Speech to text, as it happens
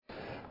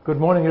Good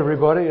morning,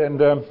 everybody,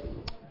 and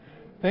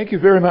thank you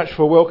very much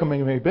for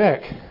welcoming me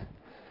back.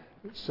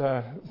 It's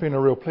been a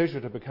real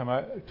pleasure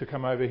to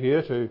come over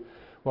here to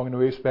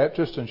Whanganui East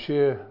Baptist and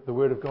share the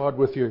Word of God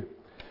with you.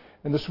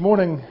 And this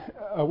morning,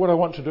 what I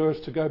want to do is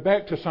to go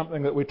back to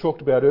something that we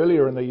talked about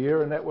earlier in the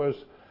year, and that was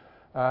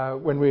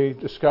when we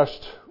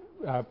discussed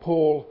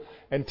Paul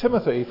and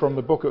Timothy from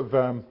the book of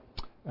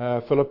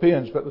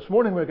Philippians. But this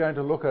morning we're going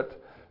to look at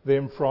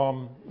them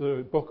from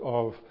the book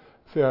of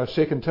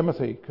 2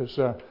 Timothy, because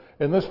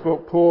in this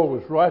book Paul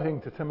was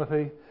writing to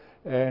Timothy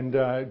and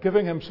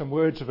giving him some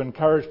words of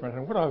encouragement.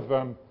 And what I've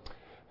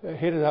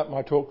headed up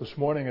my talk this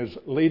morning is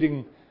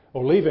leaving a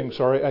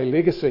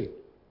legacy.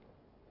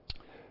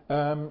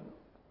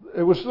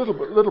 It was a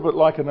little bit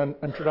like an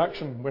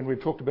introduction when we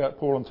talked about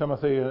Paul and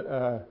Timothy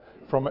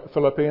from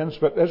Philippians.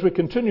 But as we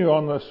continue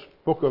on this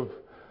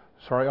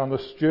on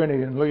this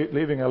journey and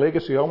leaving a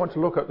legacy, I want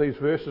to look at these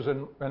verses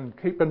and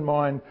keep in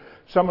mind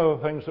some of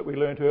the things that we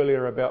learnt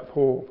earlier about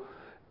Paul.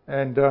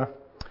 And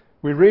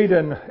we read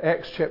in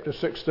Acts chapter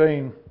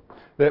 16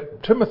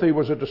 that Timothy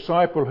was a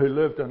disciple who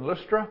lived in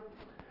Lystra.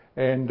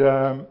 And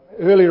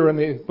earlier in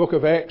the book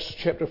of Acts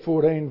chapter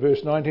 14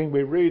 verse 19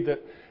 we read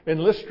that in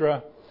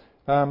Lystra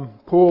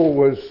Paul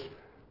was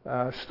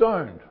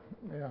stoned.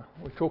 Yeah,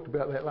 we talked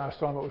about that last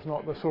time. It was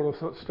not the sort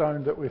of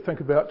stone that we think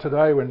about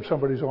today when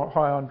somebody's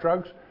high on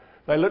drugs.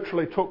 They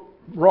literally took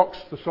rocks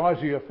the size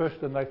of your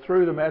fist and they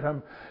threw them at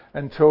him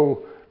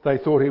until they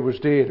thought he was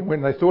dead. And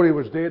when they thought he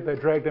was dead, they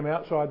dragged him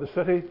outside the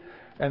city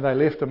and they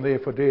left him there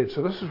for dead.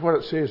 So this is what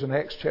it says in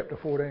Acts chapter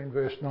 14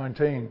 verse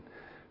 19.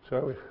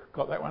 So we've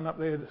got that one up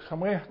there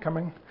somewhere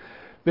coming.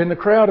 Then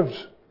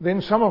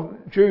some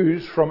of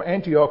Jews from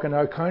Antioch and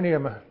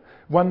Iconium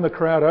won the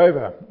crowd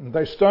over.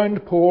 They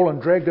stoned Paul and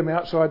dragged him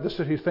outside the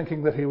city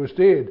thinking that he was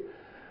dead.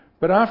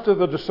 But after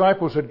the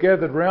disciples had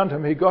gathered round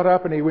him, he got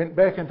up and he went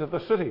back into the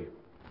city.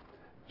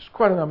 It's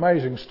quite an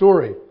amazing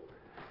story.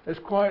 It's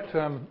quite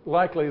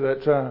likely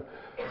that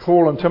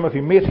Paul and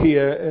Timothy met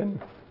here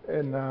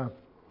in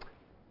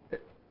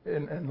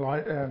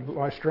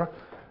Lystra,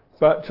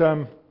 but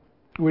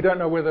we don't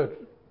know whether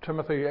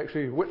Timothy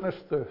actually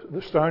witnessed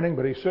the stoning,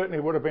 but he certainly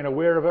would have been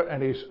aware of it,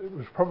 and he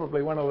was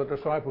probably one of the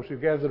disciples who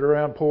gathered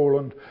around Paul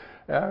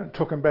and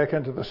took him back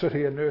into the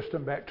city and nursed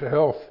him back to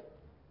health.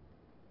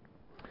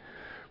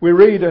 We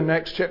read in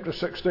Acts chapter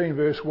 16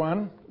 verse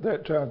 1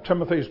 that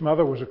Timothy's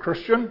mother was a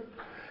Christian,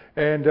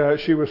 and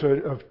she was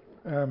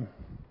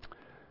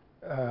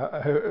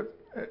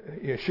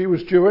she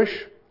was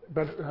Jewish,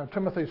 but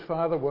Timothy's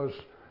father was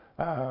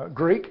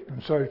Greek,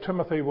 and so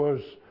Timothy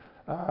was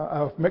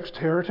of mixed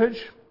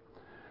heritage.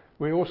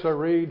 We also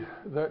read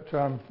that,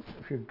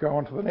 if you go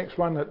on to the next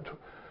one, that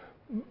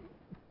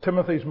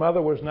Timothy's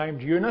mother was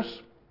named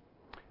Eunice,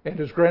 and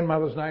his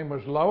grandmother's name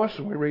was Lois,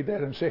 and we read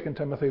that in 2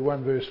 Timothy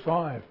 1 verse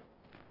 5.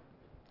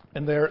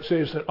 And there it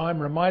says that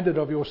I'm reminded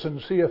of your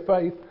sincere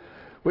faith,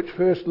 which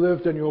first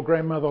lived in your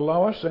grandmother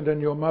Lois and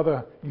in your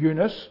mother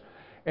Eunice,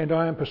 and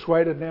I am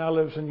persuaded now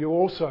lives in you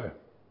also.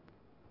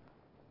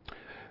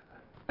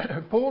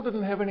 Paul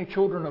didn't have any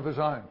children of his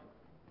own,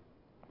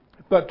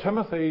 but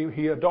Timothy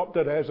he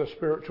adopted as a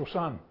spiritual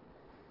son.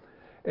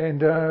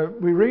 And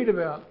we read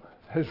about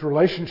his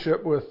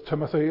relationship with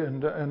Timothy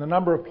in a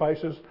number of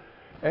places,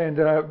 and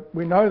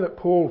we know that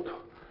Paul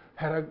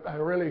had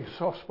a really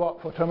soft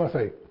spot for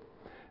Timothy.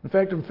 In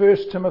fact, in 1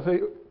 Timothy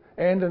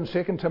and in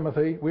 2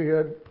 Timothy, we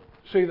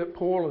see that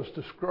Paul is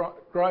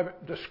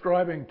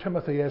describing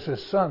Timothy as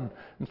his son.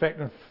 In fact,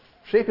 in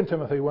 2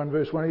 Timothy 1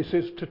 verse 1, he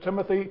says to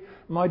Timothy,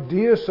 my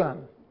dear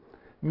son,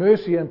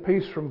 mercy and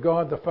peace from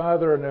God the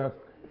Father and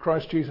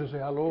Christ Jesus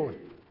our Lord.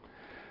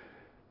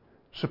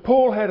 So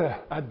Paul had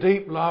a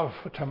deep love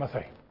for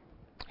Timothy.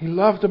 He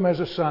loved him as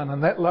a son,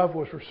 and that love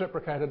was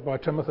reciprocated by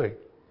Timothy.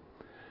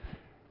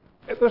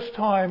 At this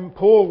time,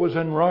 Paul was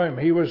in Rome.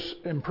 He was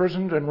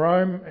imprisoned in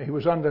Rome. He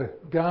was under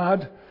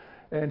guard,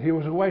 and he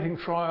was awaiting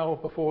trial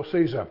before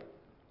Caesar.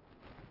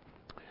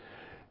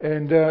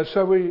 And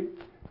so we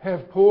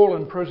have Paul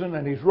in prison,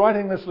 and he's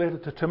writing this letter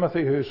to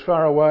Timothy, who's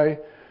far away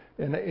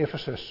in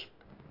Ephesus.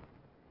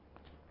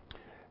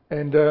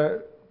 And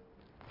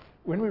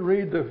when we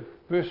read the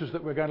verses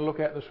that we're going to look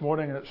at this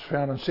morning, and it's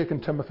found in 2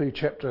 Timothy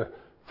chapter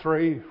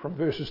 3 from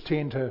verses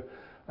 10 to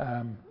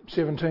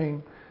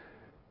 17,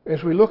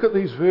 as we look at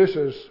these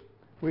verses,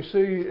 we see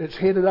it's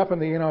headed up in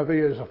the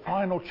NIV as a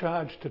final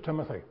charge to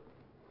Timothy.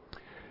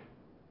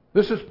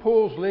 This is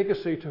Paul's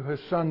legacy to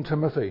his son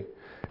Timothy.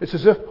 It's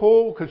as if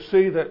Paul could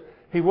see that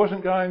he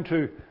wasn't going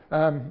to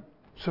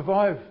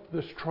survive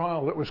this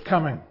trial that was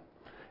coming.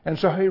 And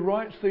so he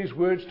writes these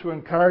words to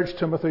encourage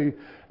Timothy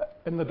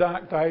in the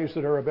dark days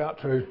that are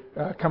about to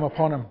come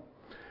upon him.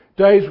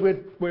 Days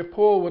where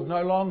Paul would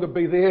no longer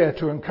be there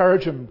to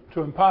encourage him,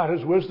 to impart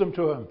his wisdom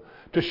to him,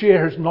 to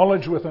share his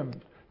knowledge with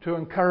him, to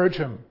encourage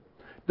him.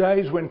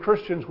 Days when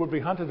Christians would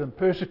be hunted and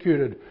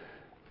persecuted.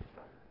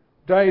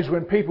 Days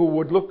when people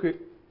would look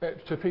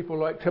to people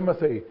like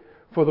Timothy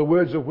for the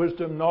words of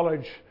wisdom,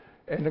 knowledge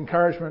and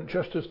encouragement,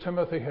 just as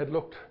Timothy had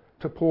looked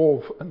to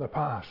Paul in the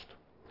past.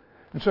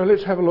 And so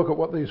let's have a look at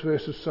what these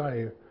verses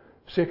say.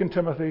 2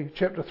 Timothy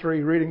chapter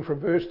 3, reading from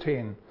verse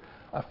 10,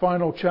 a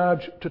final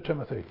charge to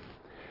Timothy.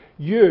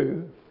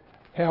 You,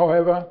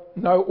 however,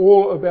 know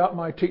all about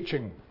my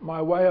teaching,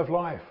 my way of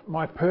life,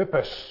 my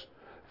purpose,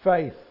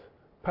 faith,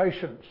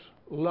 patience,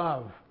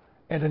 love,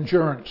 and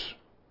endurance.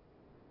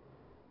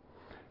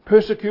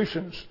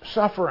 Persecutions,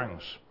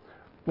 sufferings,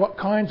 what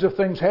kinds of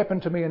things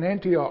happened to me in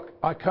Antioch,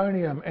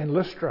 Iconium, and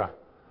Lystra,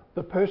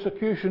 the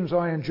persecutions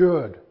I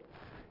endured.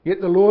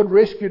 Yet the Lord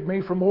rescued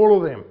me from all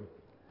of them.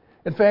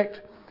 In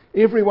fact,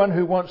 everyone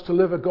who wants to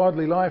live a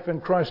godly life in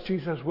Christ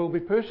Jesus will be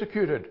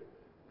persecuted,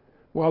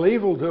 while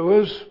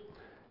evildoers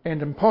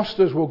and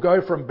impostors will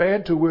go from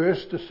bad to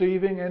worse,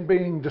 deceiving and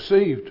being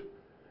deceived.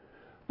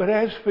 But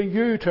as for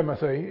you,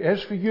 Timothy,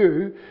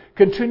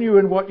 continue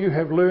in what you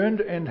have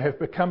learned and have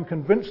become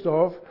convinced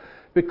of,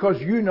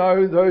 because you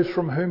know those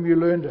from whom you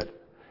learned it,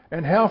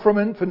 and how from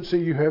infancy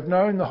you have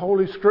known the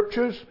Holy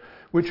Scriptures,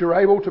 which are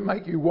able to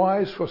make you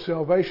wise for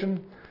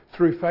salvation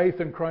through faith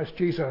in Christ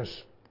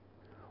Jesus.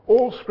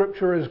 All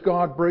Scripture is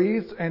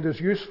God-breathed and is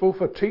useful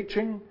for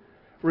teaching,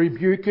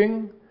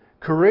 rebuking,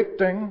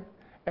 correcting,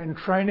 and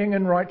training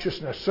in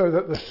righteousness, so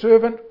that the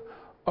servant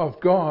of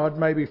God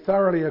may be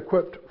thoroughly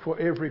equipped for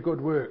every good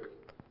work.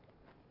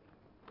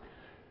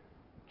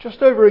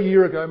 Just over a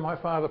year ago, my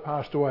father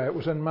passed away. It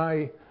was in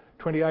May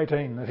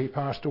 2018 that he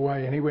passed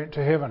away, and he went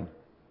to heaven.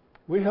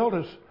 We held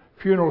his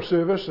funeral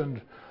service,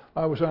 and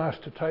I was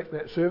asked to take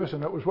that service,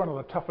 and it was one of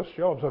the toughest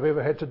jobs I've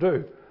ever had to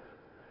do.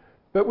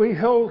 But we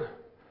held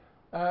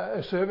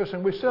a service,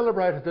 and we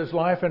celebrated his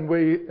life, and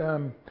we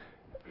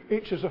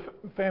each as a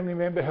family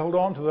member held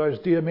on to those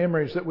dear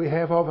memories that we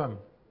have of him.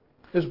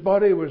 His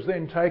body was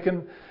then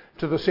taken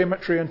to the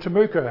cemetery in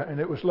Temuka, and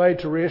it was laid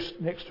to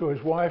rest next to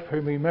his wife,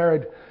 whom he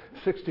married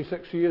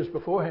 66 years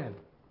beforehand.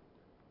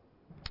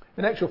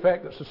 In actual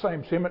fact, it's the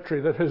same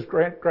cemetery that his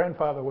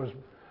grandfather was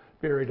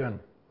buried in.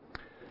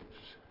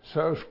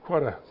 So it was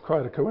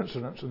quite a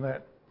coincidence in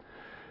that.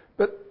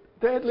 But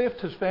Dad left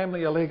his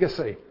family a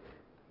legacy.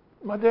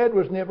 My dad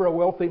was never a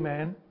wealthy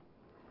man.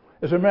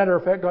 As a matter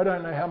of fact, I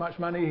don't know how much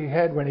money he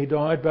had when he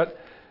died, but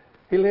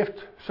he left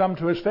some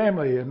to his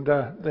family, and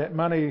that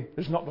money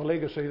is not the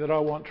legacy that I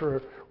want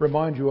to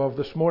remind you of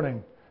this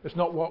morning. It's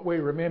not what we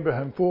remember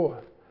him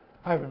for.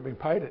 I haven't been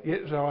paid it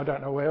yet, so I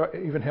don't know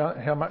even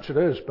how much it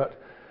is,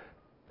 but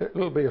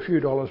it'll be a few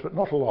dollars, but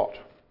not a lot.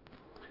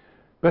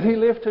 But he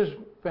left his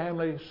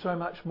family so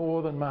much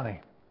more than money.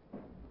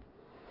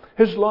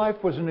 His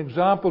life was an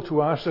example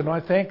to us, and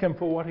I thank him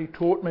for what he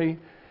taught me,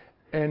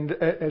 and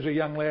as a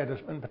young lad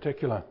in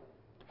particular.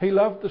 He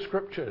loved the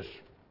Scriptures.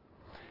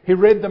 He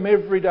read them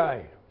every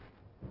day,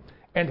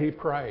 and he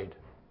prayed.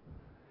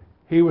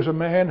 He was a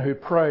man who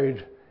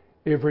prayed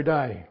every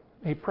day.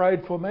 He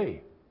prayed for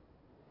me.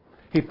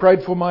 He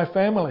prayed for my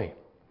family.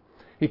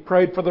 He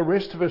prayed for the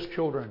rest of his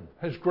children,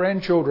 his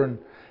grandchildren,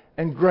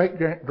 and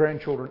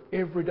great-grandchildren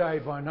every day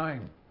by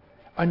name.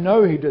 I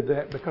know he did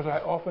that because I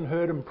often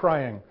heard him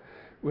praying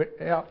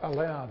out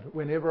aloud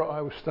whenever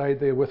I stayed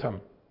there with him.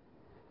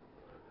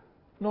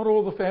 Not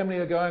all the family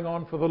are going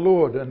on for the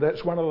Lord, and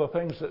that's one of the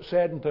things that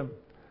saddened him.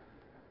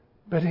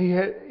 But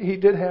he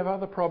did have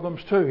other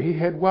problems too. He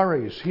had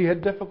worries, he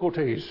had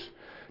difficulties,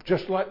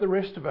 just like the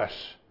rest of us.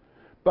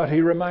 But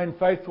he remained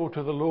faithful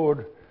to the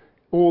Lord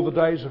all the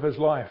days of his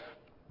life.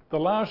 The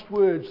last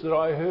words that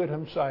I heard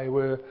him say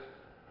were,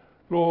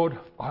 "Lord,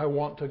 I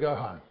want to go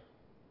home.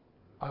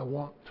 I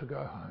want to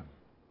go home."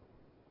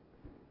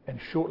 And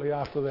shortly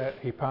after that,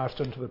 he passed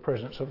into the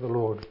presence of the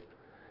Lord.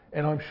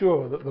 And I'm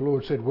sure that the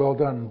Lord said, "Well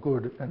done,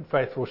 good and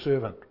faithful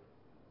servant."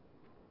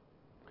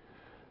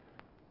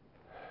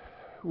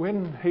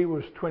 When he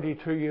was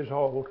 22 years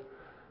old,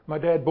 my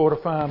dad bought a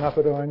farm up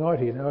at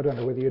Oangaiti. Now, I don't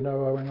know whether you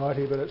know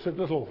Oangaiti, but it's a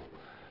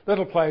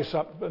little place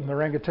up in the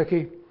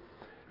Rangitikei.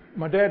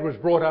 My dad was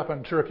brought up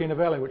in Turakina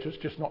Valley, which is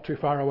just not too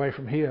far away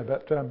from here.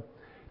 But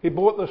he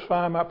bought this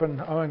farm up in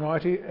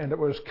Oangaiti, and it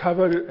was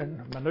covered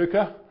in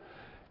manuka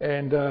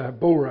and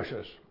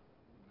bulrushes.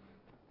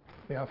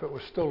 Now, if it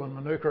was still in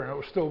manuka and it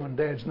was still in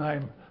Dad's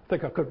name, I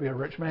think I could be a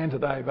rich man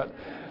today. But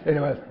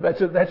anyway,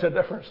 that's a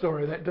different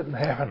story. That didn't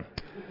happen.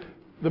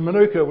 The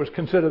manuka was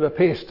considered a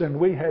pest, and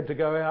we had to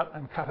go out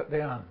and cut it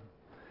down.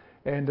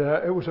 And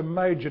it was a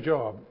major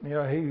job. You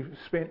know, he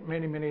spent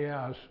many, many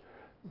hours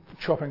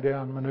chopping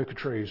down manuka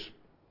trees.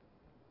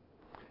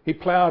 He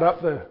ploughed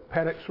up the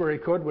paddocks where he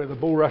could, where the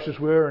bulrushes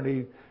were, and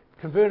he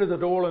converted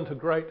it all into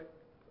great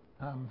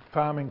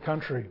farming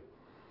country.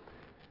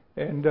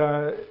 And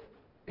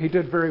he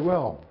did very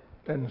well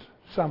in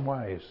some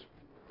ways.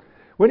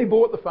 When he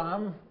bought the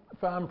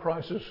farm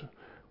prices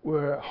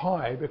were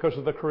high because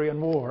of the Korean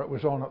War. It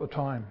was on at the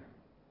time.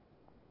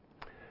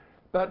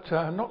 But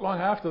not long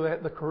after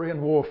that, the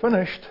Korean War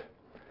finished,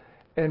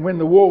 and when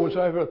the war was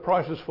over, the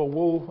prices for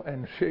wool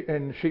and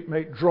sheep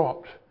meat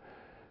dropped,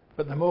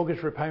 but the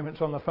mortgage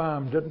repayments on the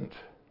farm didn't.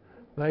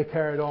 They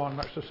carried on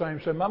much the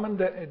same. So Mum and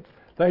Dad,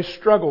 they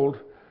struggled,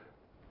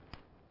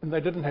 and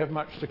they didn't have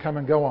much to come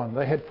and go on.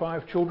 They had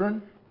 5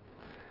 children.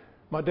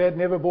 My dad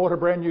never bought a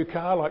brand new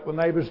car like the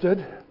neighbours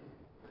did.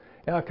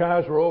 Our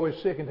cars were always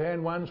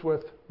second-hand ones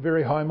with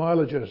very high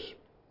mileages.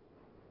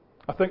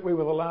 I think we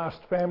were the last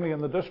family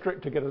in the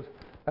district to get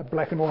a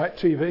black and white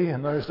TV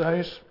in those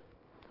days.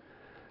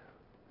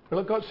 Well,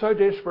 it got so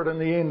desperate in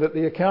the end that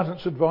the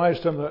accountants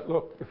advised him that,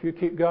 look, if you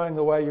keep going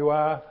the way you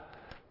are,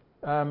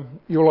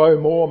 you'll owe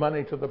more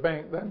money to the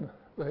bank than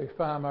the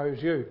farm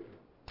owes you.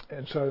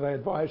 And so they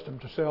advised him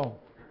to sell.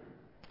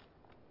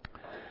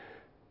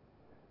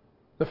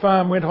 The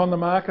farm went on the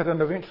market,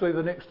 and eventually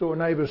the next door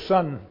neighbour's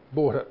son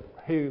bought it.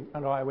 He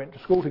and I went to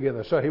school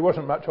together, so he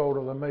wasn't much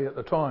older than me at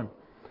the time.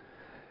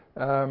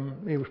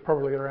 He was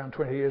probably around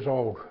 20 years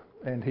old,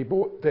 and he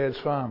bought Dad's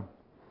farm.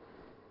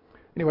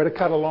 Anyway, to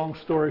cut a long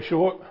story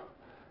short,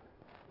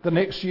 the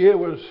next year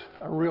was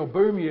a real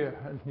boom year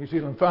in New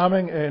Zealand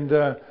farming, and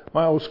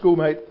my old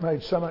schoolmate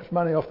made so much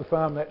money off the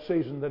farm that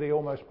season that he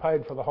almost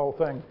paid for the whole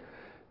thing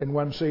in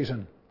one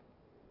season.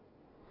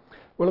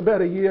 Well,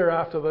 about a year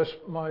after this,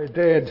 my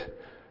dad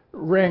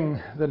rang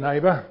the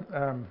neighbour,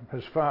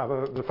 the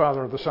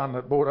father of the son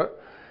that bought it,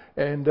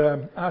 and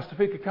asked if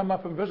he could come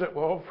up and visit.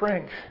 Well,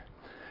 Frank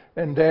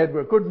and Dad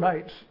were good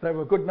mates, they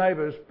were good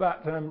neighbours,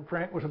 but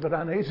Frank was a bit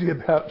uneasy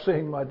about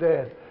seeing my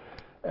dad,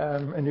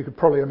 and you could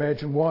probably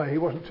imagine why. He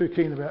wasn't too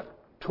keen about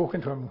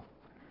talking to him.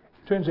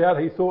 Turns out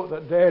he thought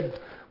that Dad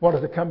wanted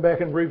to come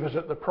back and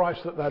revisit the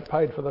price that they'd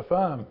paid for the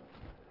farm.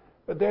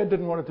 But Dad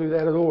didn't want to do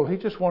that at all. He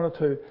just wanted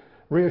to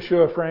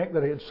reassure Frank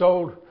that he had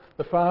sold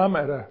the farm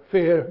at a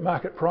fair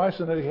market price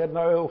and that he had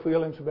no ill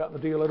feelings about the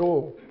deal at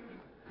all.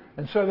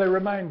 And so they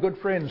remained good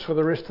friends for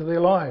the rest of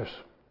their lives.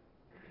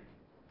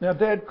 Now,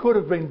 Dad could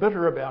have been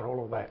bitter about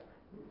all of that.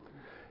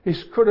 He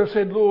could have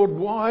said, Lord,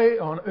 why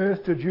on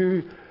earth did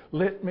you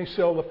let me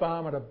sell the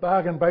farm at a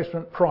bargain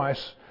basement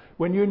price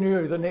when you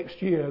knew the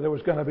next year there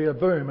was going to be a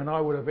boom and I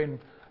would have been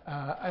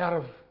out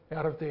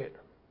of debt?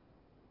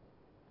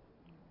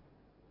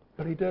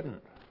 But he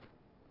didn't.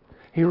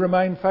 He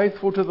remained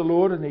faithful to the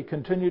Lord, and he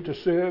continued to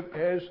serve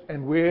as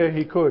and where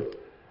he could.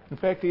 In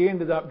fact, he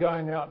ended up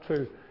going out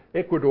to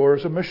Ecuador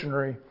as a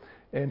missionary,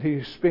 and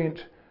he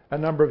spent a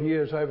number of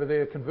years over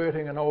there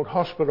converting an old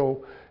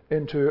hospital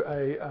into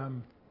a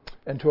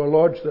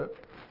lodge that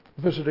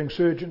visiting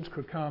surgeons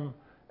could come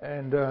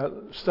and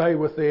stay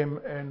with them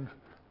and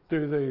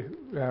do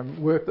the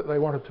work that they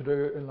wanted to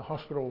do in the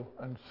hospital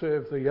and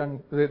serve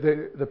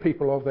the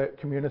people of that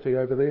community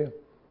over there.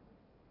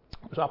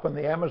 It was up in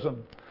the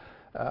Amazon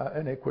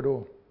in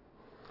Ecuador.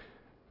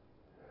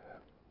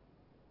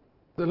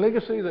 The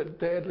legacy that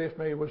Dad left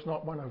me was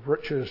not one of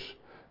riches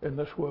in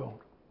this world.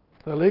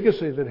 The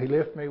legacy that he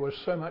left me was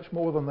so much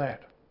more than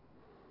that.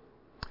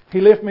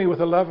 He left me with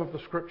a love of the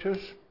Scriptures,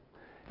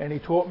 and he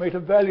taught me to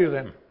value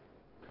them.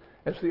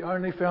 It's the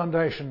only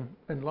foundation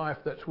in life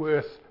that's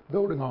worth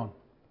building on.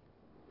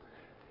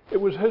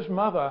 It was his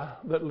mother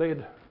that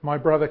led my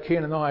brother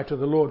Ken and I to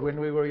the Lord when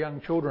we were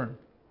young children.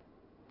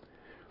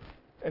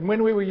 And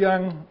when we were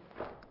young,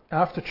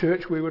 after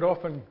church, we would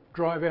often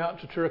drive out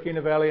to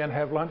Turakina Valley and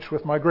have lunch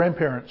with my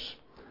grandparents.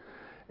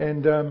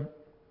 And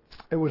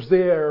it was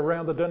there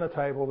around the dinner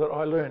table that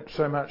I learnt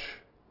so much,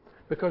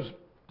 because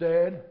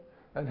Dad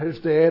and his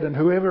dad and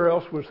whoever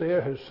else was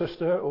there, his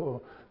sister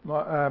or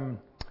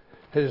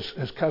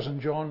his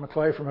cousin John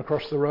McClay from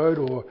across the road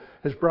or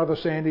his brother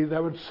Sandy, they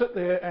would sit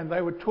there and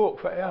they would talk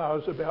for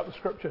hours about the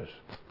Scriptures.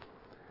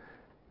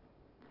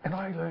 And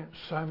I learnt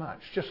so much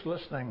just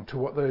listening to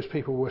what those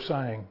people were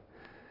saying,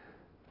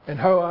 and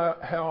how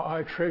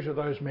I treasure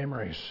those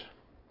memories.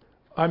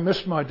 I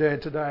miss my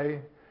dad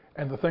today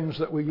and the things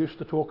that we used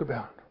to talk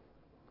about.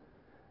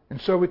 And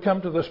so we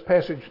come to this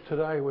passage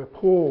today where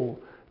Paul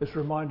is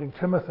reminding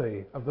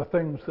Timothy of the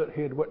things that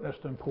he had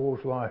witnessed in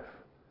Paul's life.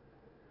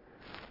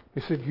 He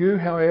said, "You,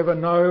 however,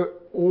 know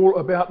all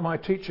about my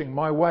teaching,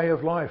 my way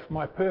of life,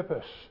 my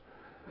purpose,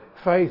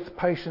 faith,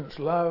 patience,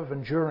 love,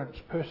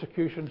 endurance,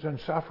 persecutions and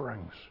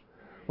sufferings.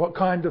 What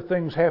kind of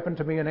things happened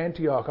to me in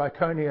Antioch,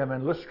 Iconium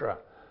and Lystra,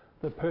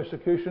 the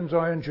persecutions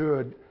I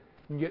endured,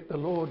 and yet the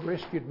Lord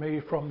rescued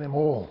me from them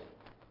all."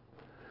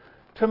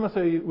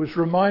 Timothy was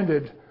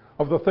reminded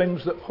of the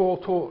things that Paul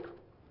taught,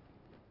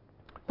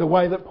 the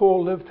way that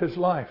Paul lived his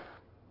life,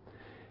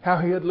 how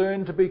he had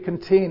learned to be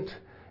content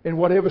in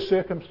whatever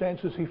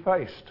circumstances he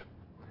faced,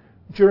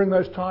 during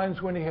those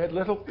times when he had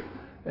little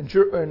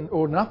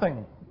or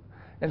nothing,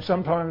 and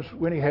sometimes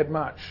when he had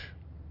much.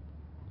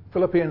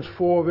 Philippians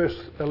 4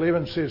 verse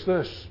 11 says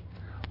this,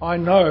 "I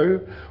know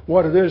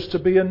what it is to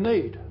be in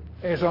need,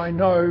 as I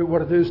know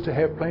what it is to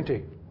have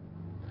plenty.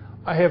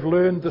 I have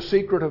learned the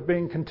secret of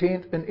being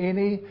content in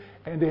any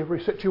and every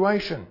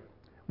situation,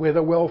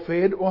 whether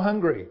well-fed or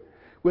hungry,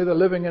 whether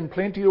living in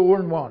plenty or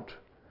in want.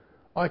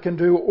 I can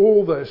do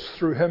all this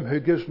through him who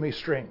gives me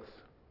strength."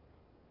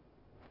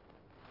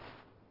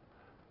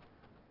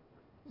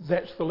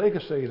 That's the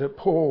legacy that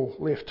Paul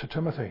left to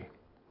Timothy.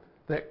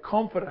 That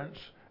confidence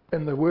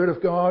in the Word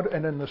of God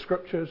and in the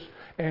Scriptures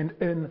and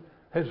in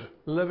his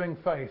living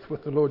faith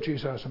with the Lord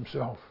Jesus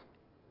himself.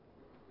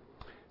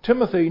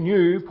 Timothy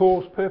knew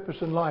Paul's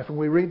purpose in life, and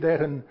we read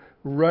that in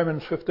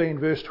Romans 15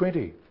 verse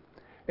 20.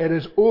 "It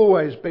has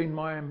always been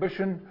my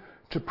ambition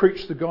to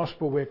preach the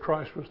gospel where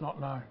Christ was not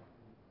known."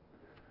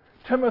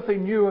 Timothy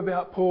knew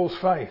about Paul's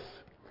faith.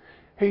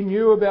 He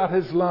knew about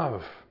his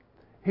love.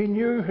 He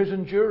knew his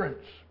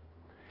endurance.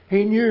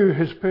 He knew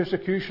his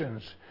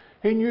persecutions.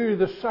 He knew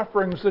the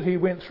sufferings that he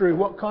went through,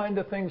 what kind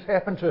of things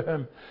happened to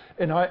him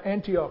in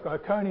Antioch,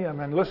 Iconium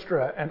and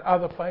Lystra and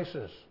other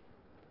places.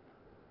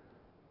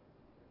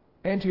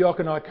 Antioch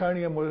and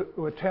Iconium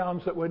were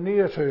towns that were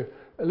near to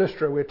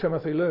Lystra where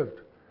Timothy lived.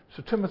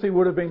 So Timothy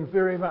would have been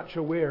very much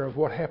aware of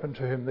what happened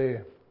to him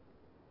there.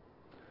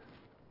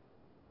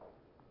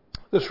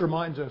 This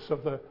reminds us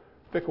of the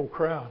fickle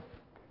crowd.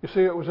 You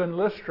see, it was in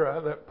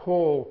Lystra that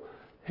Paul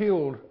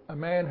healed a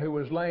man who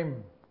was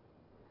lame.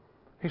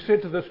 He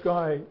said to this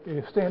guy,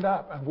 stand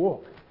up and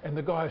walk. And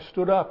the guy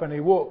stood up and he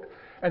walked.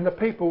 And the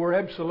people were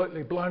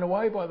absolutely blown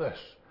away by this.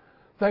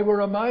 They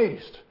were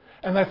amazed.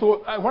 And they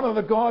thought, one of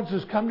the gods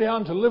has come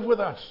down to live with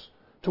us,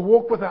 to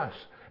walk with us.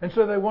 And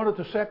so they wanted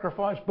to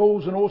sacrifice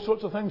bulls and all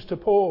sorts of things to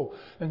Paul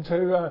and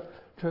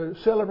to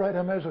celebrate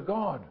him as a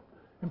god.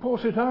 And Paul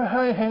said, oh,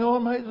 hey, hang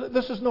on, mate,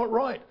 this is not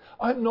right.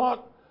 I'm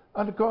not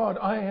a god.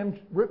 I am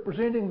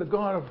representing the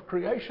God of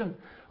creation.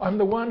 I'm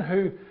the one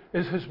who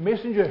is his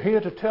messenger here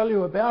to tell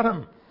you about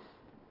him.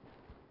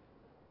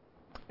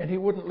 And he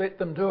wouldn't let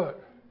them do it.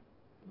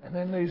 And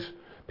then these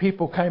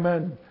people came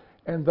in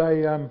and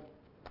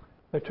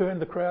they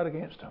turned the crowd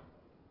against him.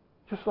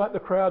 Just like the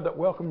crowd that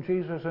welcomed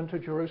Jesus into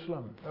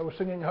Jerusalem. They were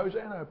singing,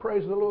 Hosanna,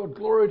 praise the Lord,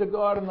 glory to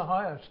God in the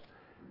highest.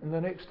 And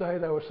the next day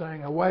they were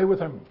saying, away with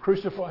him,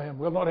 crucify him.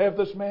 We'll not have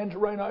this man to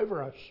reign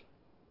over us.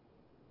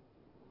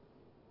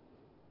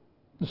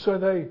 And so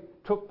they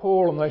took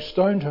Paul and they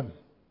stoned him.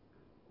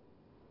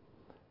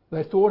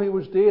 They thought he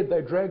was dead.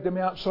 They dragged him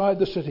outside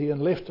the city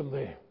and left him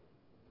there.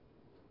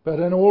 But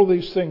in all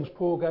these things,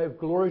 Paul gave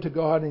glory to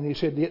God, and he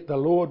said, yet the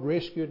Lord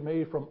rescued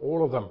me from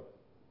all of them.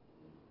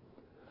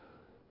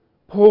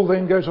 Paul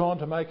then goes on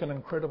to make an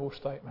incredible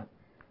statement.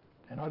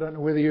 And I don't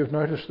know whether you've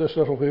noticed this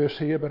little verse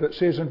here, but it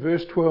says in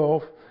verse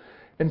 12,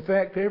 in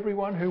fact,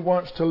 everyone who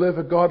wants to live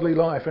a godly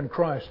life in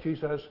Christ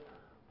Jesus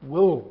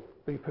will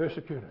be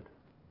persecuted.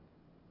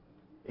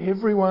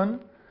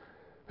 Everyone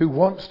who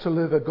wants to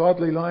live a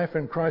godly life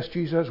in Christ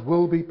Jesus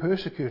will be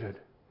persecuted.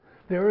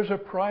 There is a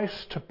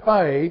price to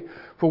pay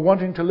for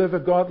wanting to live a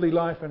godly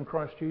life in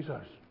Christ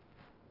Jesus.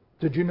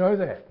 Did you know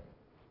that?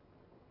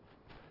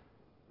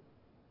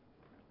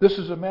 This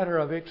is a matter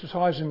of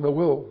exercising the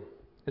will.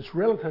 It's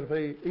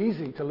relatively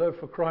easy to live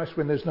for Christ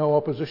when there's no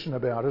opposition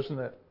about, isn't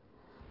it?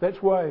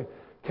 That's why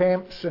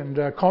camps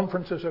and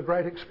conferences are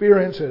great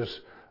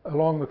experiences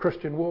along the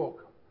Christian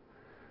walk.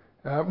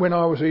 When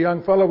I was a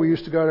young fellow, we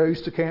used to go to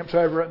Easter camps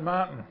over at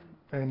Martin,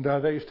 and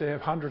they used to have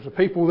hundreds of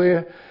people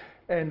there,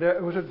 and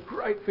it was a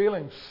great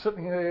feeling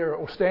sitting there,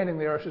 or standing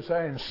there I should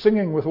say, and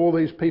singing with all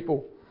these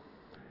people.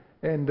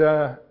 And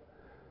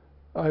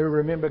I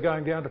remember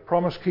going down to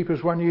Promise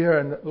Keepers one year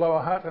in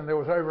Lower Hutt, and there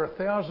was over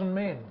 1,000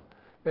 men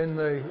in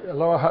the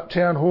Lower Hutt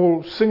Town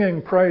Hall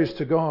singing praise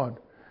to God,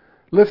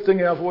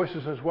 lifting our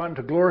voices as one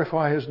to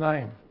glorify his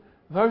name.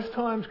 Those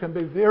times can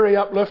be very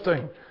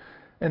uplifting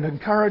and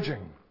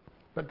encouraging.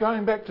 But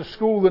going back to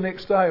school the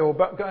next day or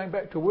going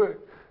back to work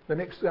the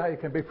next day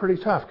can be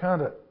pretty tough,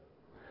 can't it?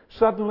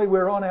 Suddenly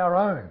we're on our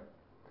own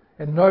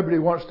and nobody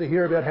wants to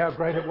hear about how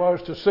great it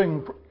was to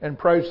sing and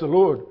praise the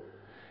Lord.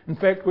 In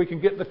fact, we can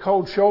get the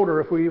cold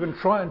shoulder if we even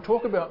try and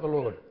talk about the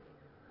Lord.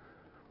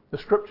 The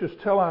scriptures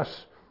tell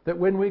us that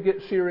when we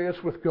get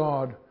serious with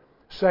God,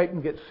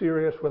 Satan gets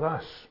serious with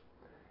us,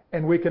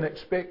 and we can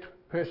expect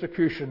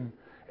persecution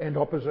and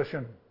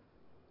opposition.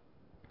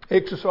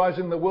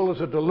 Exercising the will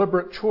is a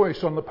deliberate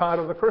choice on the part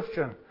of the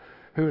Christian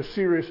who is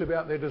serious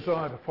about their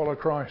desire to follow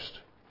Christ.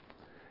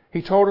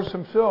 He told us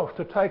himself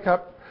to take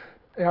up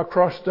our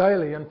cross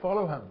daily and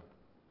follow him.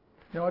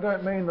 Now, I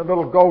don't mean the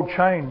little gold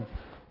chain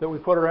that we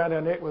put around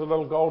our neck with a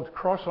little gold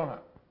cross on it.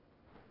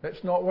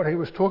 That's not what he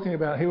was talking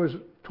about. He was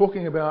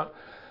talking about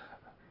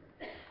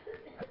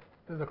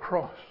the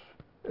cross.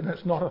 And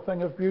it's not a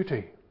thing of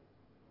beauty.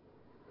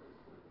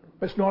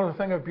 It's not a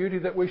thing of beauty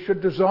that we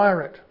should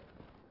desire it.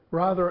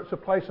 Rather, it's a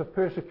place of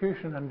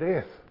persecution and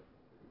death.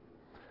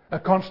 A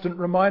constant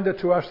reminder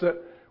to us that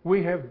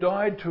we have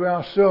died to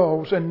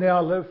ourselves and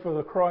now live for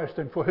the Christ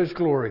and for his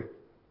glory.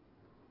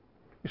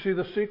 You see,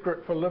 the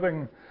secret for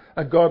living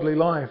a godly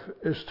life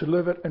is to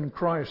live it in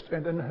Christ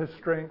and in his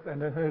strength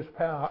and in his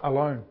power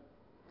alone.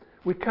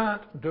 We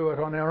can't do it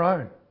on our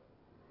own.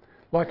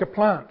 Like a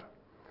plant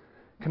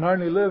can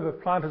only live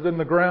if planted in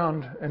the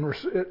ground and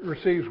it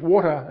receives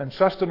water and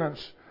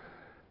sustenance.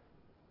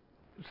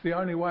 It's the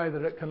only way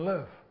that it can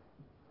live.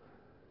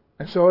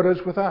 And so it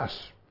is with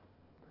us.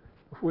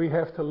 We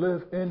have to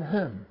live in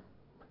him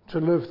to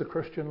live the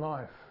Christian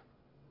life.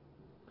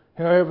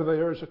 However,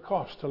 there is a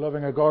cost to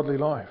living a godly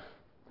life.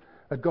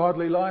 A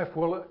godly life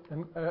will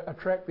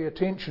attract the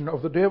attention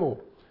of the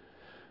devil.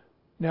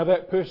 Now,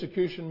 that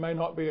persecution may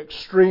not be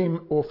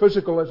extreme or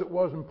physical as it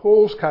was in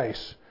Paul's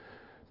case,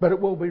 but it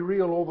will be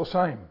real all the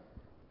same.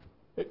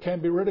 It can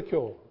be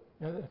ridicule.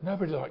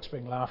 Nobody likes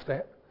being laughed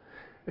at.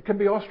 It can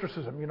be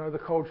ostracism, the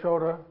cold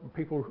shoulder, and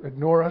people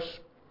ignore us.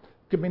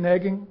 It could be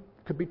nagging,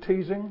 it could be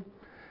teasing,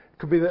 it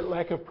Could be that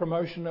lack of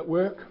promotion at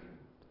work,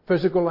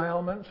 physical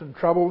ailments and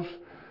troubles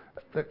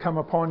that come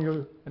upon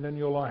you and in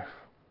your life.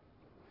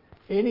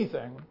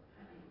 Anything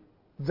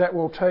that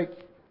will take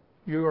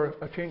your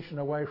attention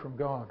away from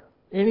God.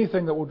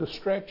 Anything that will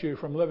distract you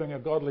from living a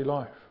godly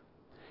life.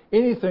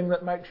 Anything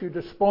that makes you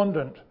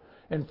despondent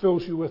and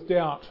fills you with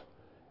doubt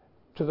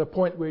to the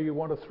point where you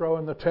want to throw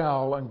in the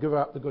towel and give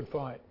up the good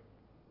fight.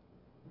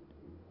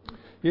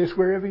 Yes,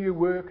 wherever you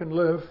work and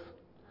live,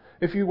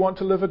 if you want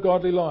to live a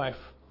godly life,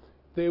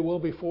 there will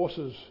be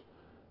forces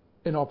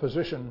in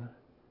opposition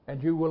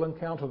and you will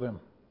encounter them.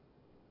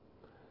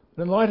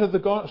 In light of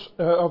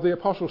the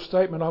Apostle's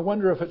statement, I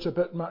wonder if it's a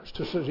bit much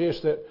to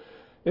suggest that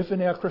if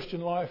in our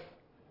Christian life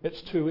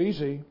it's too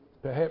easy,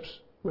 perhaps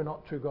we're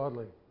not too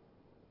godly.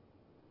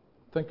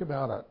 Think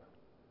about it.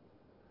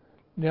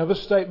 Now,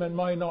 this statement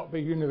may not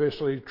be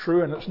universally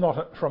true, and it's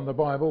not from the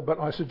Bible, but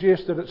I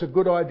suggest that it's a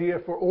good idea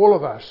for all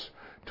of us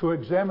to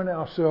examine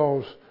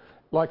ourselves,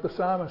 like the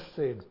psalmist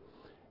said,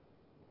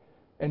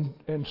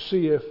 and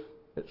see if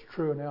it's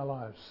true in our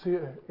lives.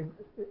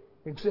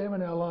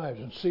 Examine our lives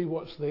and see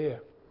what's there.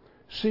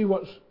 See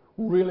what's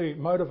really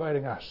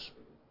motivating us.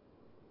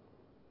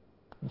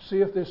 And see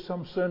if there's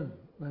some sin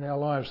in our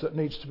lives that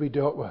needs to be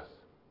dealt with.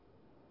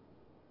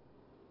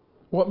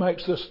 What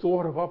makes this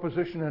thought of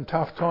opposition in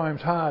tough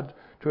times hard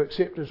to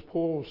accept is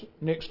Paul's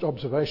next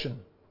observation.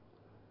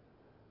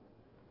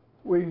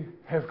 We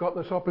have got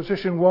this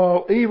opposition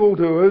while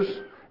evildoers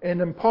and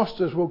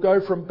impostors will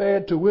go from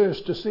bad to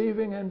worse,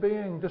 deceiving and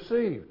being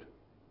deceived.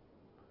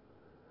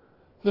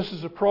 This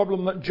is a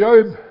problem that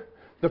Job,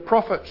 the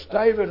prophets,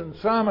 David and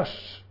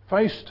psalmists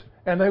faced,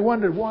 and they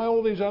wondered why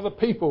all these other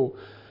people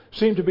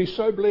seem to be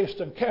so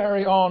blessed and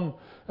carry on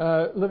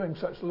living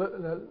such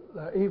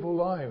evil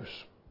lives.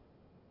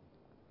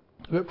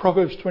 But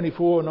Proverbs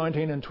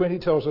 24:19 and 20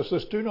 tells us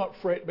this: do not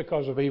fret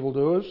because of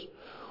evildoers,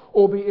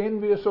 or be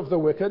envious of the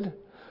wicked,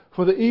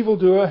 for the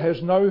evildoer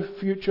has no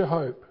future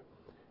hope,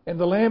 and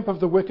the lamp of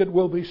the wicked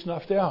will be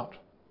snuffed out.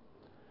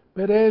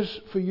 But as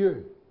for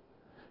you,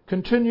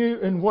 continue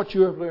in what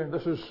you have learned.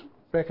 This is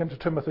back into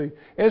Timothy.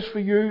 As for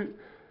you,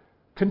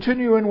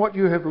 continue in what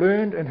you have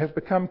learned and have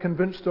become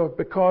convinced of,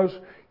 because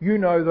you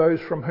know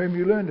those from whom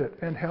you learned it,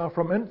 and how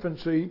from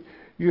infancy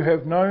you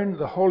have known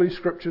the Holy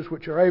Scriptures,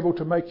 which are able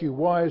to make you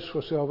wise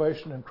for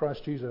salvation in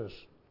Christ Jesus.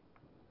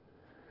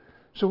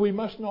 So we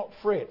must not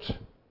fret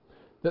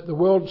that the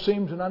world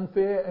seems an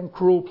unfair and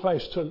cruel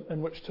place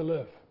in which to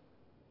live.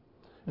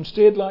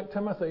 Instead, like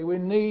Timothy, we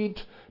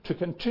need to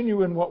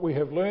continue in what we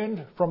have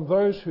learned from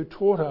those who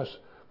taught us,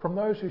 from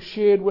those who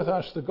shared with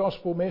us the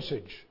gospel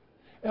message.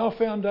 Our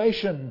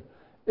foundation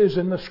is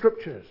in the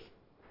Scriptures,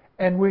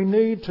 and we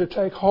need to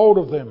take hold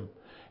of them,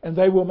 and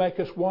they will make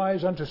us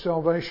wise unto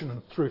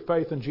salvation through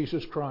faith in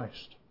Jesus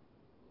Christ.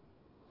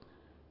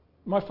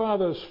 My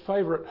father's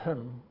favourite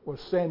hymn was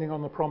Standing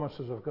on the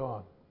Promises of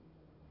God.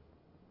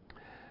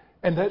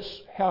 And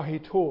that's how he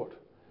taught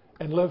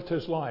and lived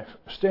his life,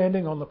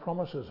 standing on the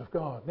promises of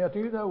God. Now, do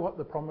you know what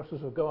the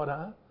promises of God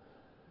are?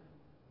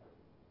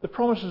 The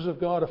promises of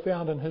God are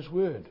found in His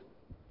Word.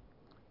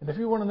 And if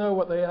you want to know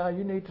what they are,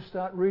 you need to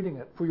start reading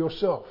it for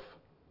yourself.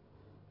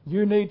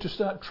 You need to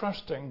start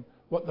trusting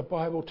what the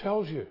Bible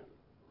tells you.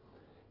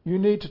 You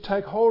need to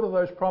take hold of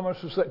those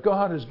promises that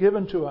God has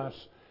given to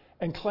us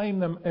and claim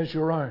them as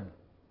your own.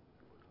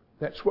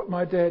 That's what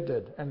my dad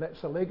did, and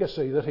that's a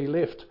legacy that he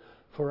left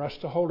for us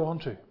to hold on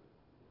to.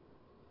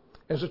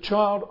 As a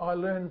child, I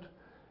learned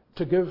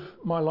to give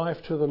my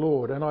life to the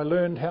Lord, and I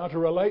learned how to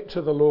relate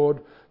to the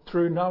Lord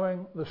through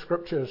knowing the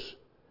Scriptures.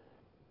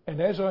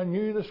 And as I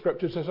knew the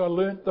Scriptures, as I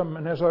learnt them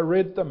and as I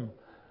read them,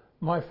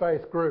 my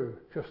faith grew,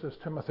 just as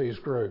Timothy's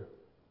grew.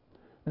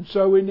 And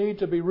so we need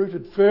to be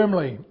rooted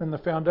firmly in the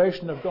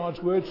foundation of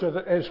God's Word, so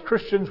that as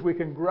Christians we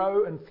can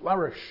grow and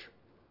flourish,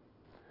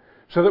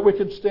 so that we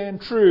can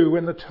stand true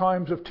when the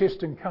times of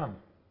testing come.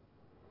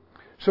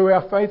 So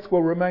our faith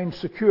will remain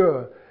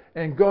secure,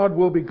 and God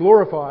will be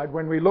glorified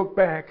when we look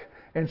back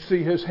and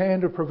see His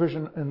hand of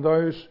provision in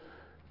those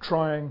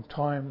trying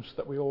times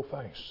that we all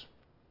face.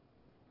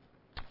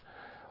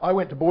 I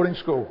went to boarding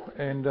school,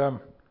 and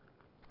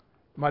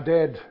my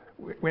dad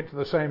went to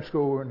the same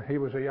school, and he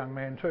was a young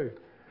man too.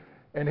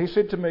 And he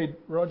said to me,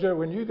 Roger,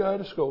 when you go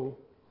to school,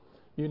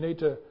 you need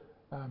to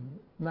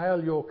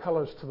nail your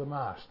colours to the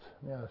mast.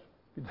 Now,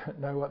 you don't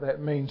know what that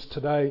means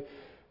today.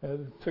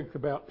 Think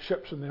about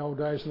ships in the old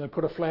days, and they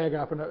put a flag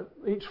up, and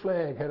each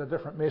flag had a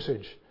different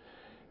message.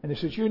 And he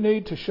says, you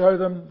need to show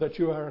them that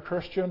you are a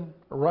Christian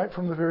right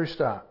from the very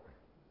start.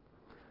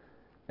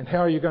 And how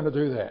are you going to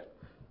do that?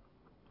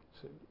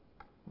 I said,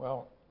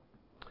 well,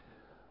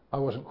 I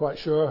wasn't quite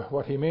sure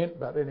what he meant,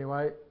 but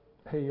anyway,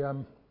 he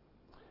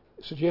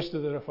suggested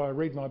that if I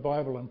read my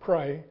Bible and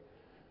pray,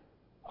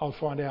 I'll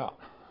find out.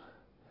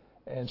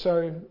 And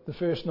so the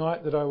first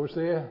night that I was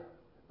there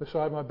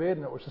beside my bed,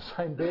 and it was the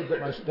same bed that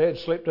my dad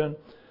slept in,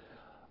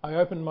 I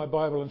opened my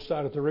Bible and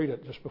started to read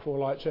it just before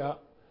lights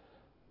out.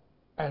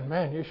 And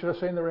man, you should have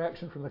seen the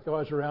reaction from the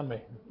guys around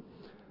me.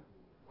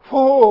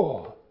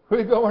 Oh,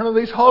 we've got one of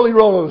these holy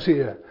rollers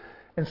here.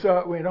 And so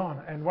it went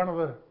on, and one of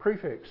the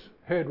prefects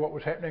heard what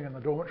was happening in the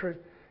dormitory,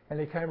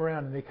 and he came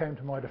around and he came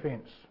to my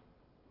defence.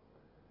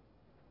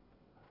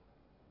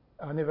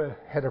 I never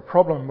had a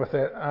problem with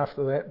that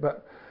after that,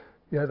 but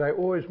they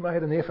always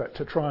made an effort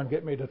to try and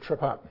get me to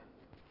trip up.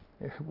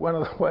 One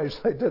of the ways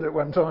they did it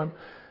one time,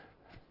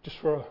 just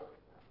for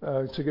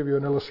to give you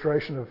an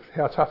illustration of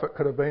how tough it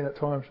could have been at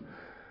times,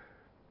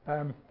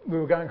 we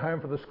were going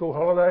home for the school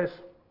holidays,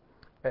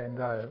 and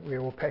we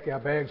all pack our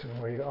bags and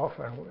we're off,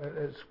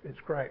 and it's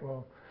great.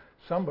 Well,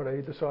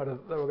 somebody decided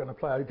that they were going to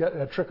play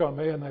a trick on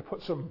me, and they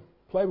put some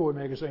Playboy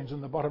magazines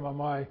in the bottom of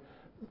my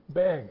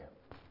bag.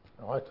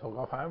 I took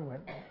off home,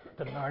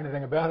 didn't know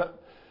anything about it.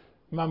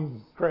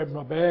 Mum grabbed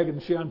my bag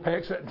and she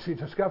unpacks it and she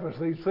discovers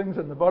these things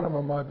in the bottom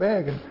of my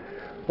bag, and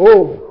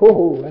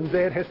and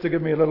Dad has to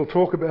give me a little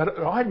talk about it.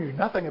 I knew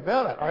nothing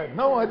about it. I had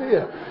no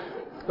idea.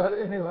 But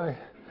anyway,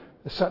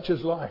 such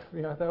is life.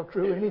 They'll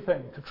do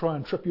anything to try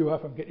and trip you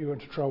up and get you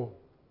into trouble.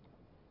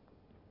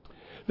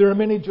 There are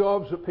many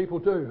jobs that people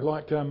do,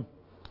 like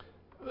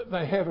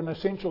they have an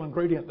essential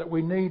ingredient that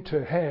we need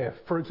to have.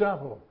 For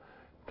example,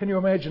 can you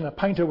imagine a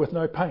painter with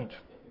no paint?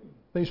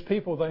 These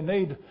people, they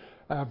need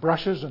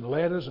brushes and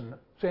ladders and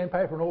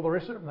sandpaper and all the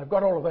rest of it, and they've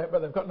got all of that, but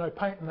they've got no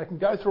paint, and they can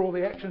go through all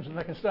the actions and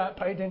they can start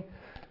painting,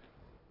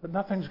 but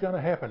nothing's going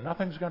to happen,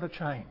 nothing's going to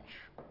change.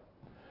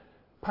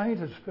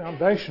 Paint is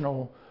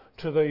foundational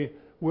to the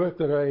work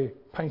that a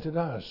painter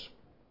does.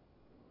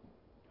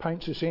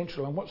 Paint's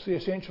essential, and what's the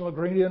essential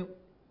ingredient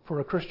for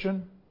a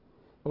Christian?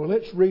 Well,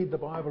 let's read the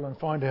Bible and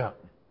find out.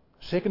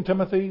 2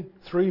 Timothy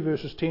 3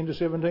 verses 10 to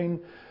 17,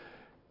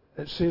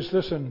 it says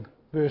this in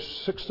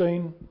verse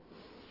 16,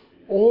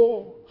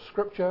 all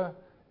Scripture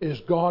is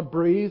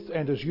God-breathed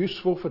and is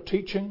useful for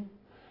teaching,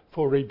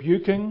 for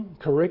rebuking,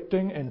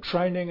 correcting and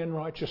training in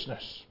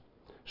righteousness,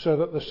 so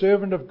that the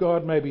servant of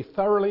God may be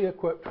thoroughly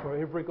equipped for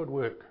every good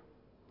work.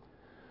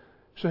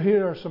 So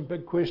here are some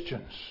big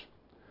questions.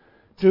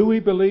 Do we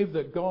believe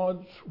that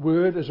God's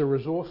Word is a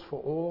resource for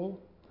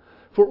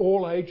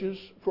all ages,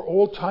 for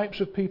all types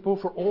of people,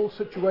 for all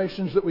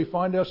situations that we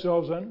find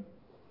ourselves in?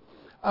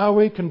 Are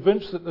we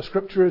convinced that the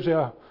Scripture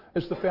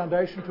is the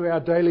foundation to our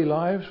daily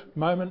lives,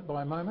 moment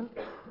by moment?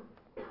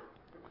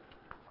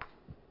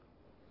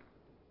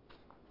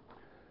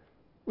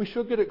 We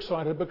should get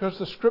excited because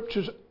the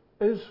Scripture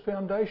is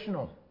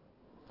foundational.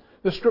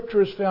 The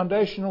Scripture is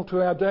foundational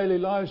to our daily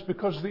lives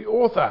because the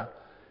author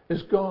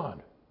is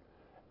God,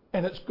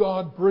 and it's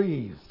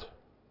God-breathed.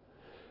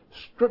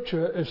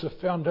 Scripture is the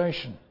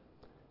foundation.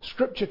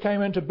 Scripture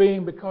came into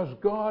being because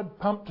God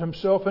pumped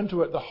himself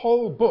into it. The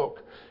whole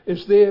book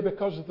is there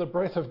because of the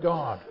breath of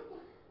God.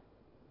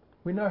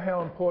 We know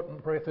how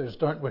important breath is,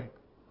 don't we?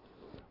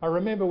 I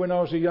remember when I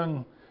was a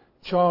young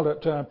child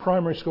at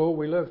primary school,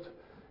 we lived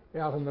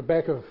out in the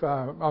back of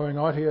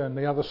Oengaiti on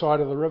the other side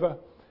of the river,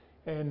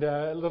 and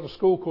a little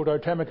school called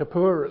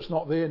Otamakapua. It's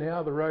not there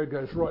now. The road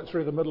goes right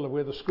through the middle of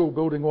where the school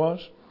building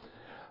was.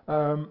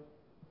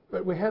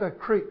 But we had a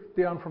creek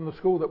down from the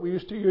school that we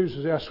used to use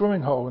as our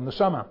swimming hole in the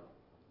summer.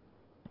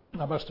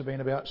 I must have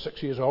been about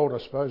 6 years old, I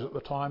suppose, at the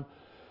time.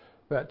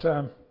 But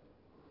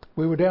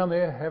we were down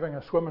there having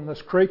a swim in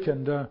this creek,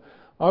 and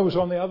I was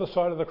on the other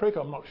side of the creek.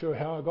 I'm not sure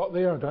how I got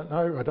there. I don't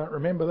know. I don't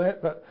remember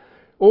that. But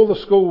all the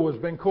school was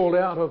being called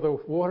out of the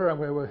water, and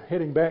we were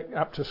heading back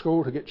up to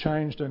school to get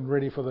changed and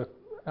ready for the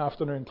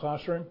afternoon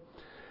classroom.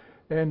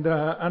 And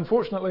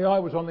unfortunately, I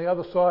was on the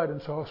other side,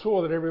 and so I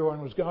saw that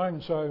everyone was going,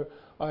 and so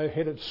I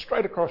headed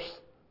straight across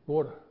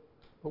water.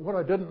 But what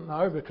I didn't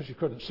know, because you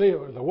couldn't see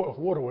it, the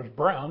water was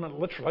brown, and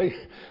literally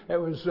it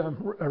was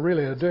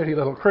really a dirty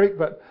little creek,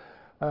 but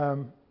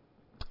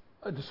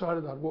I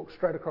decided I'd walk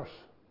straight across,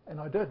 and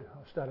I did.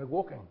 I started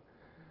walking.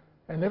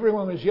 And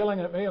everyone was yelling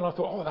at me, and I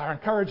thought, they're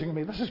encouraging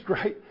me, this is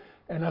great.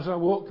 And as I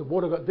walked, the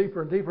water got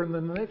deeper and deeper, and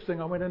then the next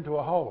thing I went into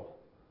a hole.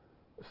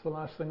 It's the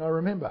last thing I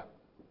remember.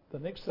 The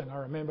next thing I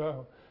remember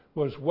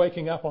was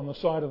waking up on the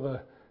side of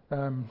the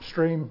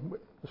stream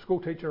with the school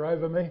teacher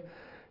over me,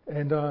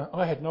 and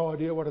I had no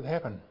idea what had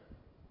happened.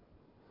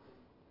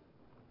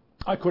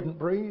 I couldn't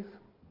breathe.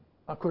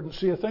 I couldn't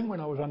see a thing when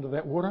I was under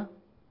that water.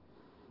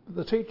 But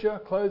the teacher,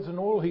 clothes and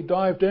all, he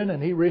dived in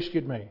and he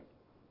rescued me.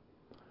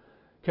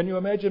 Can you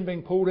imagine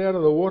being pulled out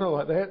of the water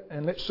like that?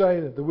 And let's say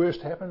that the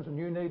worst happens and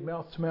you need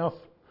mouth to mouth.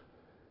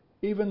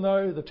 Even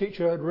though the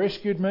teacher had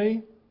rescued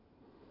me,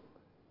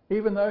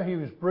 even though he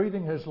was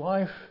breathing his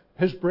life,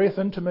 his breath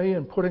into me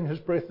and putting his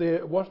breath there,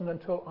 it wasn't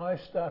until I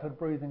started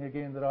breathing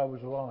again that I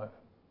was alive.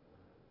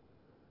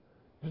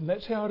 And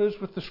that's how it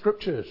is with the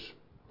Scriptures.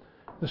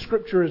 The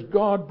Scripture is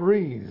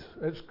God-breathed.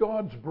 It's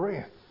God's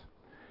breath.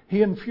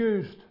 He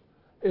infused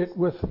it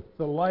with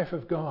the life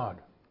of God.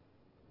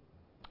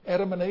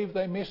 Adam and Eve,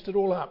 they messed it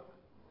all up.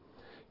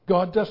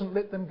 God doesn't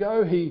let them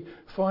go. He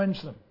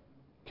finds them.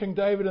 King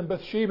David and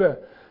Bathsheba,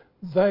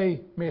 they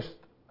messed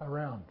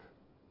around.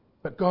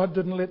 But God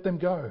didn't let them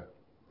go.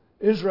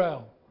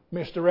 Israel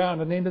messed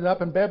around and ended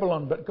up in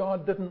Babylon, but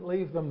God didn't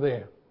leave them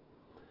there.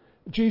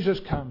 Jesus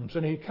comes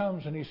and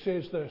he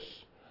says this,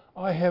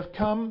 I have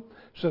come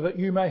so that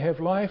you may have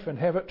life and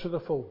have it to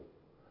the full.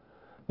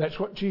 That's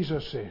what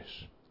Jesus says.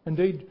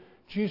 Indeed,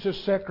 Jesus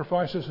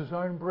sacrifices his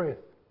own breath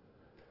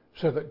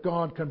so that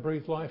God can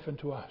breathe life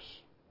into us.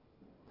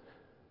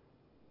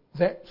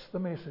 That's the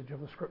message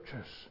of the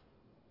Scriptures.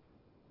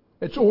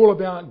 It's all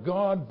about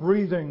God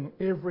breathing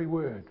every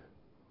word,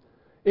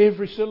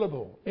 every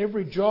syllable,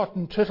 every jot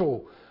and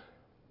tittle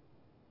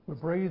were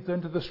breathed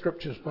into the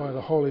Scriptures by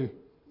the holy,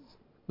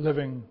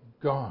 living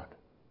God.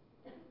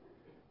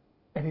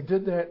 And he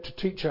did that to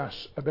teach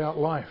us about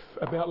life,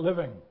 about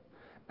living,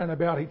 and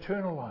about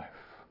eternal life.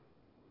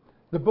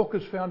 The book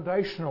is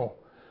foundational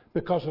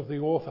because of the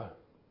author.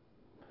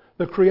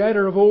 The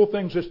creator of all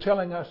things is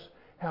telling us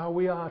how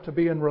we are to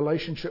be in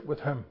relationship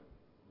with him.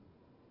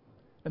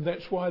 And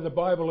that's why the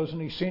Bible is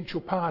an essential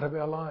part of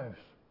our lives.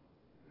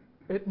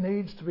 It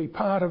needs to be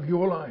part of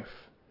your life.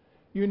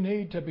 You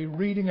need to be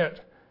reading it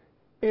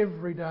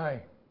every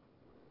day.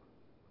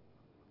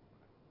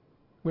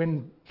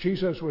 When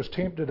Jesus was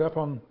tempted up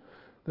on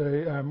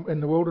in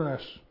the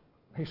wilderness,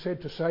 he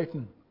said to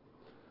Satan,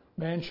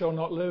 "Man shall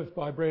not live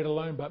by bread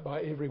alone, but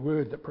by every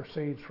word that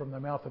proceeds from the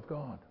mouth of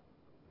God."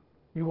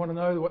 You want to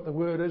know what the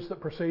word is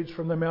that proceeds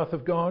from the mouth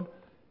of God?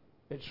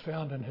 It's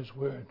found in his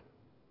word.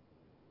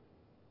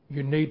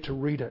 You need to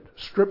read it.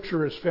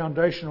 Scripture is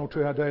foundational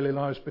to our daily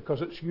lives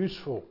because it's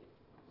useful.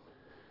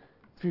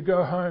 If you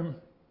go home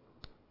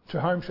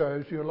to home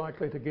shows, you're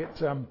likely to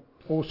get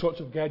all sorts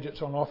of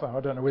gadgets on offer.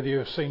 I don't know whether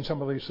you've seen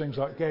some of these things,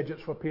 like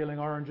gadgets for peeling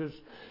oranges,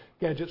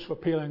 gadgets for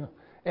peeling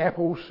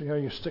apples. You know,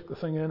 you stick the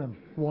thing in and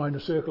wind a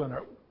circle and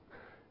it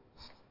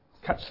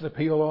cuts the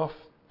peel off.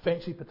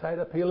 Fancy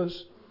potato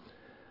peelers.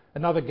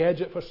 Another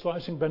gadget for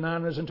slicing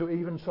bananas into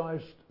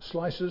even-sized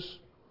slices.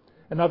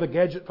 Another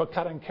gadget for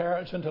cutting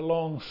carrots into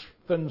long,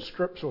 thin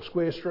strips or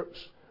square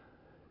strips.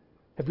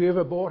 Have you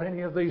ever bought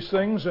any of these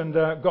things and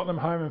got them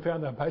home and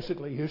found they're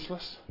basically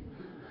useless?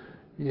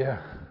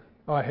 Yeah,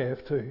 I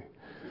have too.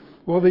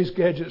 Well, these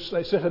gadgets,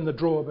 they sit in the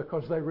drawer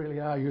because they really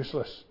are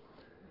useless.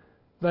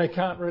 They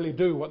can't really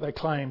do what they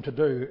claim to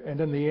do,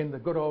 and in the end, the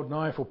good old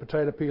knife or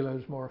potato peeler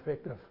is more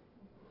effective.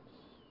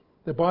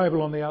 The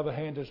Bible, on the other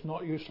hand, is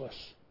not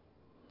useless.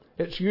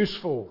 It's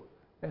useful,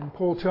 and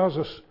Paul tells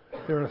us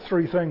there are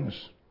three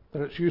things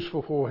that it's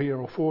useful for here,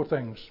 or four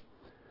things.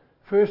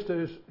 First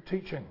is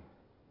teaching.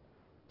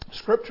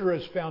 Scripture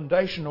is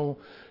foundational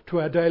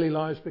to our daily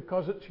lives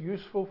because it's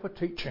useful for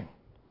teaching.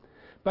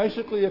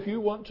 Basically, if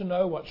you want to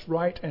know what's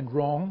right and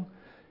wrong,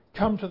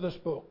 come to this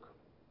book.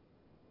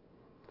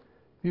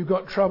 If you've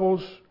got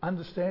troubles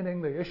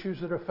understanding the issues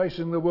that are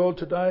facing the world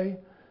today,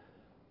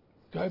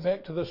 go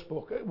back to this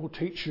book. It will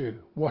teach you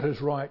what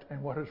is right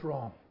and what is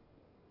wrong.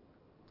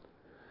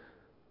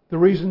 The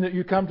reason that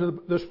you come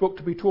to this book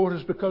to be taught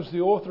is because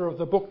the author of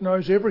the book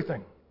knows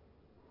everything.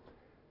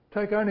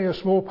 Take only a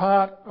small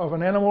part of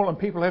an animal and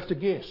people have to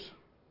guess.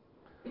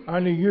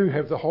 Only you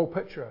have the whole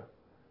picture.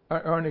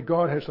 Only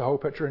God has the whole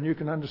picture, and you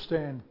can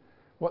understand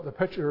what the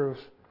picture is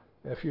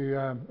if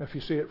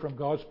you see it from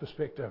God's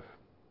perspective.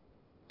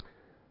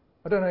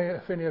 I don't know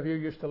if any of you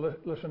used to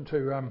listen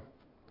to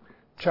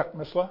Chuck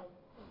Missler,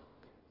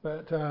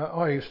 but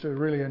I used to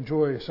really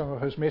enjoy some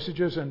of his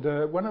messages, and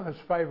one of his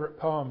favourite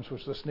poems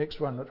was this next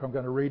one that I'm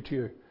going to read to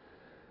you.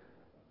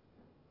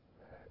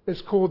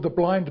 It's called The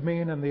Blind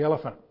Man and the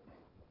Elephant.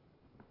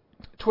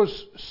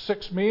 'Twas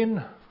 6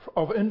 men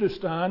of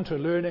Hindustan to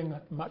learning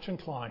much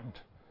inclined,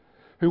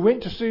 who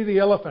went to see the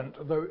elephant,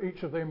 though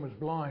each of them was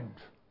blind,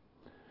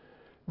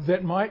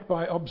 that might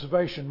by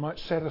observation might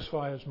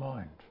satisfy his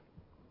mind.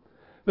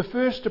 The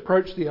first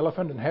approached the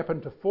elephant and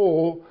happened to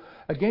fall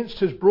against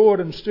his broad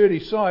and sturdy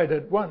side.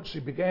 At once he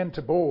began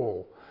to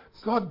bawl,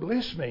 "God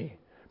bless me,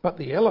 but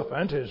the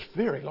elephant is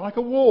very like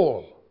a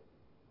wall."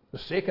 The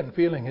second,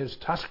 feeling his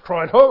tusk,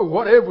 cried, "Ho,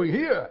 what have we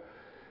here?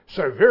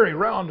 So very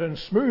round and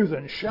smooth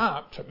and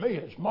sharp, to me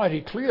it's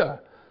mighty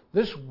clear.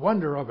 This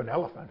wonder of an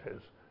elephant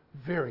is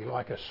very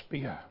like a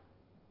spear."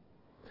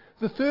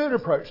 The third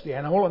approached the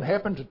animal and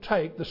happened to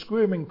take the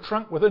squirming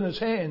trunk within his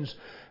hands,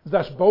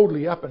 thus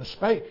boldly up and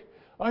spake,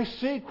 "I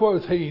see,"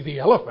 quoth he, "the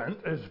elephant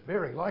is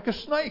very like a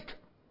snake."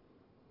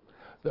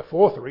 The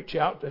fourth reached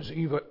out his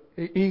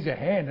eager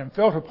hand and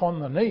felt upon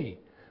the knee,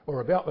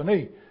 or about the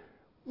knee.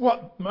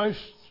 "What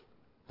most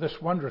this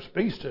wondrous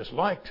beast is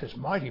like, 'tis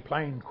mighty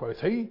plain,"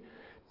 quoth he.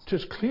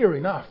 "'Tis clear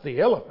enough,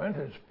 the elephant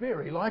is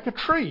very like a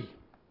tree."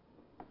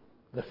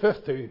 The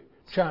fifth, who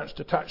chanced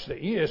to touch the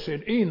ear,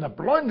 said, "E'en the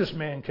blindest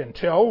man can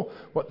tell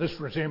what this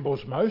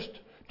resembles most.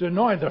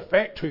 Deny the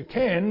fact who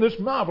can, this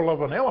marvel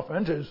of an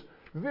elephant is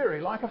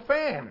very like a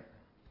fan."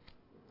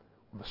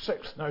 The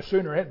sixth no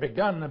sooner had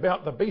begun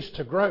about the beast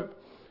to grope,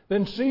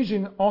 than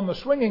seizing on the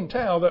swinging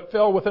tail that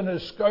fell within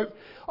his scope,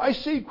 "I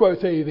see,"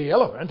 quoth he, "the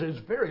elephant is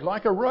very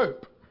like a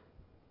rope."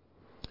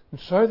 And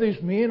so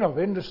these men of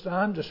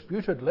Hindustan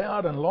disputed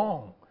loud and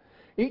long,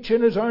 each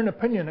in his own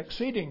opinion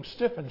exceeding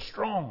stiff and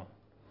strong,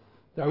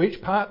 though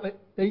each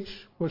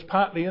was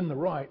partly in the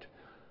right,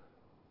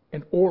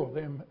 and all of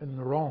them in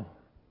the wrong.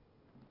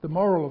 The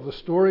moral of the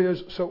story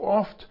is, so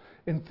oft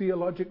in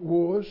theologic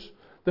wars,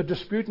 the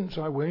disputants,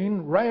 I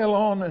ween, rail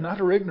on in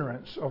utter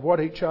ignorance of what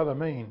each other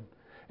mean,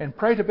 and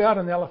prate about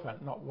an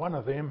elephant not one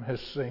of them has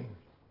seen.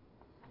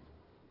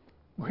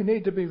 we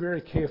need to be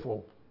very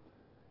careful.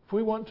 If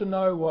we want to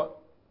know what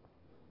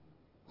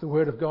the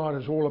Word of God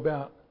is all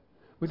about,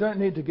 we don't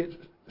need to get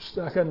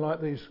stuck in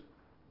like these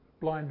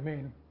blind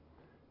men,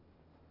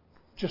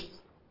 just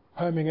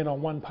homing in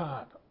on one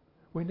part.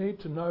 We need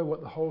to know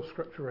what the whole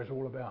Scripture is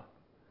all about.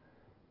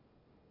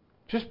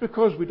 Just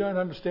because we don't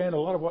understand a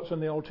lot of what's in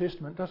the Old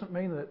Testament doesn't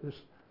mean that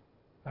there's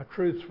no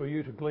truths for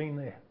you to glean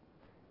there.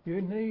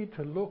 You need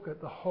to look at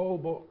the whole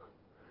book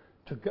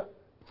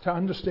to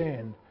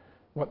understand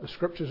what the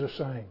Scriptures are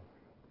saying.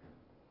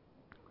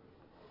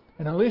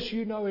 And unless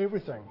you know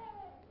everything,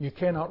 you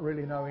cannot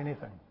really know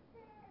anything.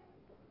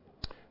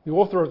 The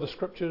author of the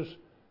Scriptures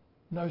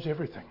knows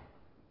everything.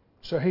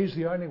 So he's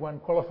the only one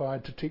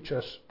qualified to teach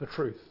us the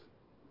truth.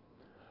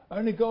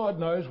 Only God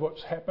knows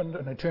what's happened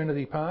in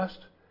eternity past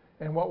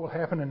and what will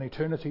happen in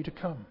eternity to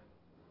come.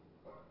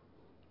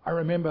 I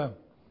remember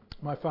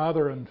my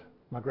father and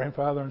my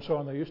grandfather and so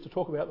on, they used to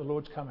talk about the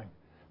Lord's coming.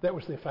 That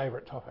was their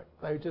favourite topic.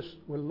 They just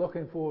were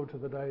looking forward to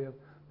the day of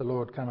the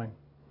Lord coming.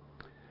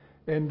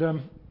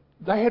 And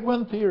they had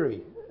one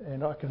theory,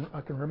 and I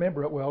can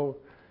remember it well,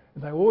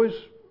 and they always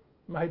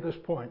made this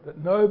point that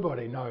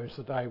nobody knows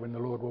the day when the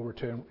Lord will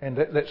return, and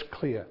that's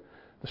clear.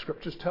 The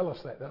Scriptures tell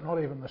us that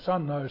not even the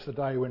Son knows the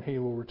day when he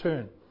will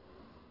return.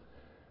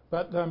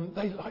 But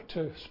they like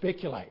to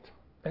speculate.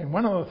 And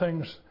one of the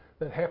things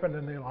that happened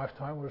in their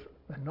lifetime was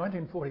in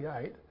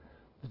 1948,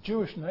 the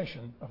Jewish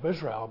nation of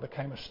Israel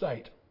became a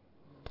state.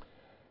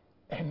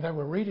 And they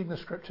were reading the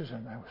Scriptures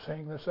and they were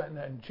saying this, that,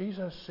 and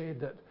Jesus said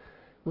that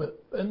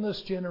within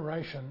this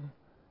generation,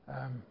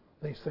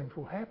 these things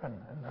will happen.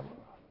 And I'm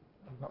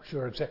not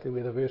sure exactly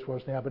where the verse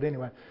was now, but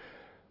anyway,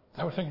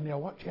 they were thinking,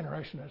 what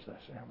generation is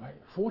this?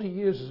 40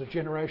 years is a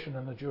generation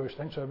in the Jewish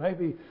thing, so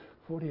maybe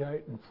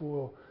 48 and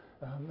 4,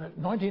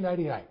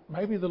 1988.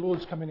 Maybe the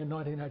Lord's coming in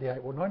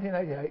 1988. Well,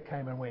 1988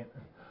 came and went.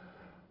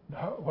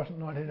 No, it wasn't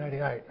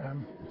 1988.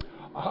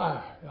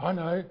 I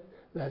know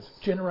that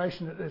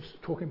generation that is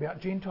talking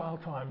about Gentile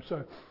times,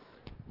 so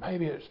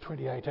maybe it's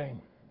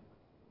 2018.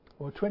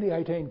 Well,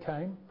 2018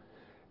 came,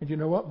 and you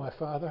know what? My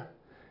father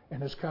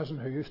and his cousin,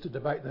 who used to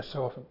debate this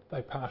so often,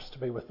 they passed to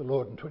be with the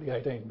Lord in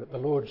 2018, but the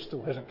Lord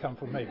still hasn't come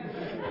for me.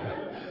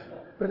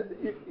 But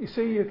you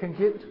see, you can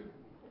get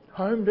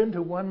homed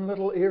into one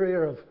little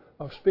area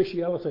of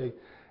speciality,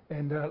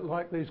 and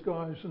like these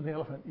guys in the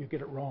elephant, you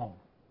get it wrong.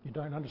 You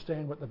don't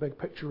understand what the big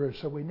picture is,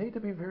 so we need to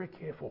be very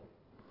careful.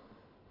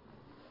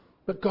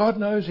 But God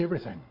knows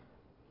everything.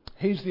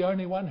 He's the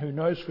only one who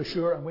knows for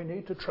sure, and we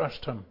need to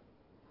trust him.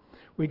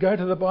 We go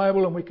to the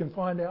Bible and we can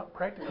find out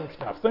practical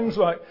stuff. Things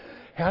like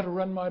how to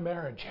run my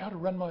marriage, how to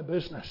run my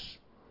business,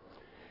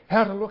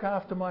 how to look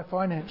after my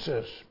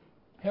finances,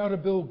 how to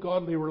build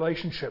godly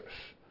relationships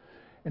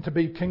and to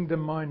be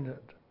kingdom-minded,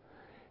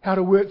 how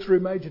to work through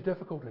major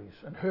difficulties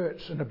and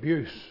hurts and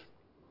abuse,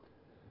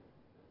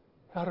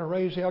 how to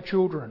raise our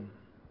children.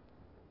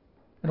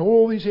 In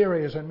all these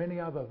areas and many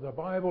others, the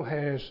Bible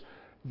has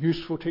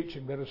useful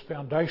teaching that is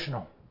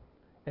foundational,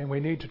 and we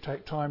need to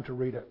take time to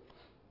read it.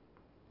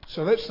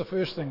 So that's the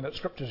first thing that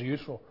Scriptures are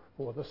useful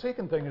for. The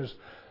second thing is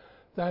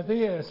they're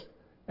there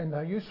and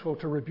they're useful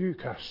to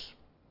rebuke us.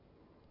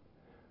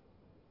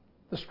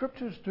 The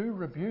Scriptures do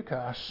rebuke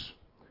us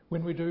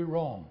when we do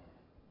wrong.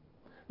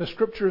 The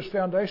Scripture is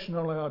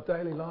foundational in our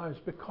daily lives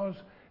because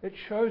it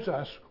shows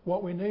us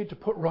what we need to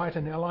put right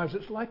in our lives.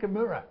 It's like a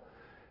mirror.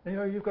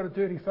 You've got a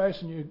dirty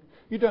face and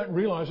you don't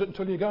realise it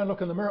until you go and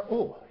look in the mirror.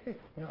 Oh, heck,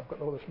 I've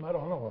got all this mud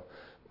on, or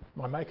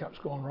my makeup's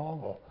gone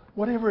wrong, or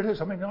whatever it is.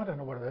 I don't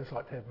know what it is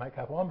like to have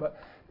makeup on, but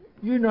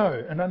you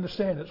know and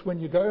understand it's when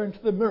you go into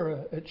the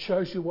mirror, it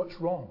shows you what's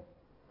wrong.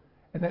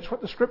 And that's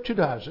what the Scripture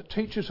does. It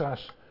teaches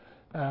us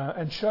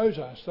and shows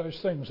us those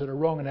things that are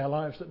wrong in our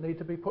lives that need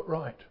to be put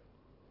right.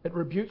 It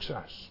rebukes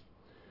us.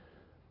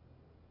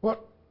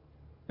 What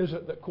is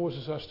it that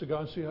causes us to go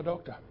and see our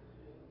doctor?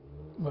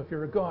 Well, if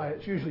you're a guy,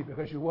 it's usually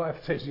because your wife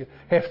says you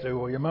have to,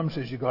 or your mum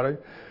says you've got to.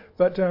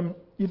 But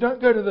you don't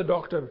go to the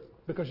doctor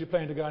because you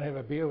plan to go and have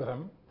a beer with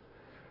him.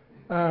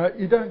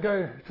 You don't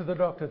go to the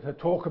doctor to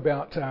talk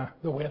about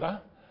the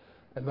weather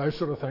and those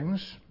sort of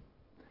things.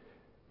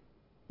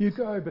 You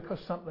go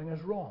because something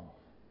is wrong.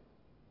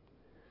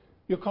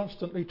 You're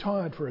constantly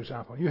tired, for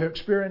example. You're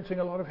experiencing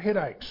a lot of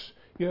headaches.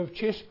 You have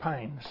chest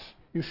pains.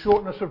 You have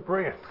shortness of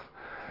breath.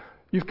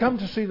 You've come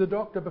to see the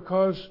doctor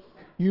because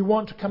you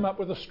want to come up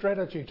with a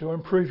strategy to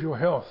improve your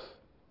health.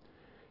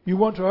 You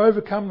want to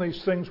overcome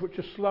these things which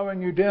are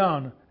slowing you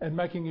down and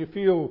making you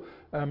feel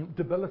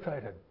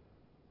debilitated.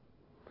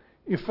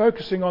 You're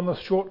focusing on the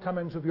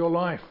shortcomings of your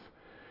life,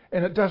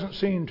 and it doesn't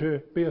seem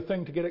to be a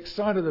thing to get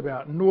excited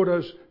about, nor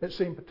does it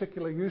seem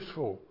particularly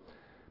useful.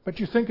 But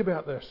you think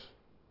about this.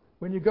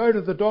 When you go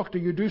to the doctor,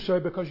 you do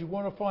so because you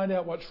want to find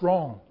out what's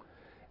wrong,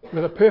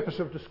 with a purpose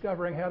of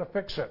discovering how to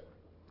fix it.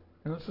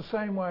 And it's the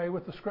same way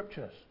with the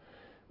Scriptures.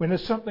 When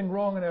there's something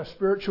wrong in our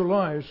spiritual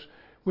lives,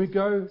 we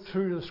go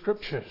through the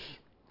Scriptures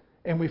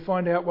and we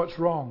find out what's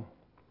wrong.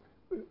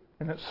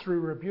 And it's through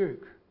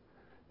rebuke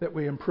that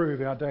we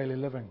improve our daily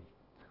living.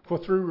 For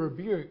through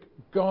rebuke,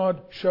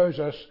 God shows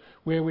us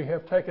where we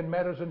have taken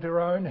matters into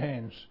our own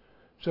hands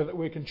so that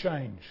we can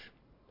change.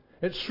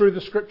 It's through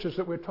the Scriptures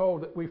that we're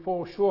told that we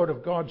fall short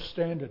of God's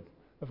standard,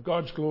 of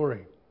God's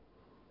glory.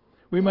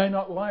 We may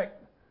not like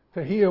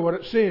to hear what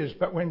it says,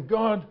 but when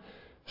God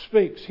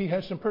speaks, He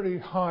has some pretty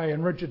high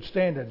and rigid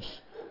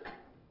standards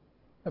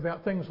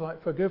about things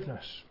like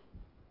forgiveness.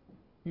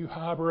 You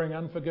harbouring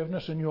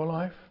unforgiveness in your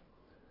life?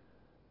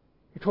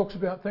 He talks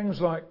about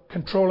things like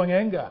controlling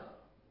anger.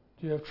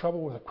 Do you have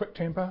trouble with a quick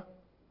temper?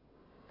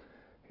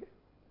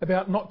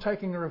 About not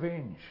taking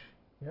revenge.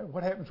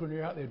 What happens when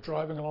you're out there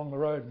driving along the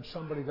road and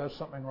somebody does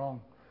something wrong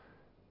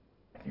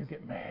and you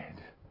get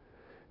mad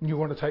and you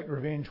want to take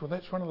revenge? Well,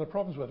 that's one of the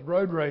problems with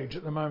road rage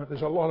at the moment.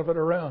 There's a lot of it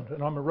around,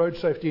 and I'm a road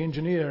safety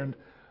engineer and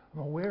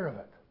I'm aware of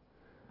it.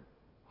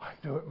 I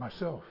do it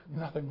myself.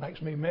 Nothing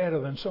makes me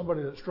madder than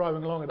somebody that's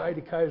driving along at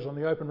 80 k's on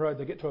the open road.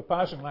 They get to a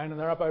passing lane and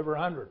they're up over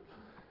 100.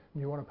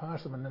 And you want to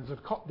pass them and there's a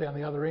cop down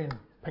the other end,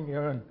 ping you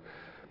in.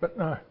 But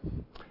no.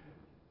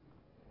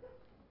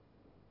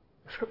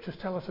 The Scriptures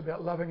tell us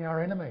about loving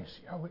our enemies.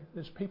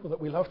 There's people that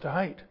we love to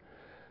hate,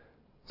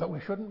 but we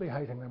shouldn't be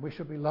hating them. We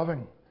should be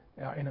loving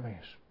our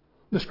enemies.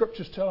 The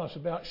Scriptures tell us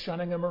about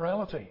shunning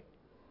immorality.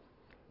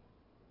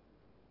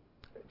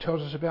 It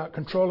tells us about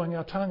controlling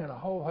our tongue and a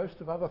whole host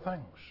of other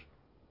things.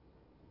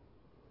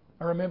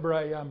 I remember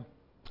a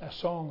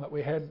song that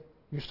we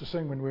used to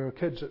sing when we were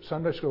kids at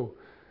Sunday school.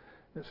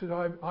 It said,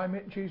 I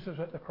met Jesus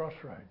at the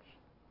crossroads.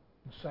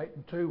 And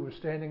Satan too was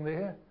standing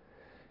there.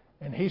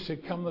 And he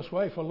said, come this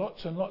way, for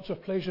lots and lots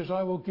of pleasures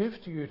I will give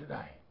to you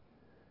today.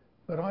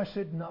 But I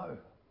said, no,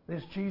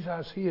 there's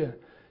Jesus here.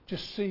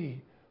 Just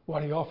see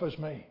what he offers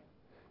me.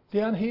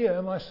 Down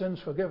here, my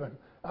sins forgiven.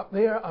 Up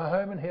there, a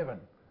home in heaven.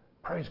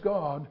 Praise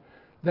God,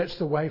 that's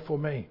the way for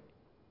me.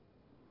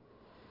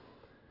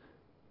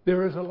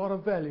 There is a lot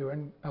of value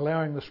in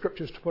allowing the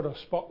Scriptures to put a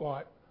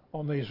spotlight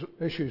on these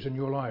issues in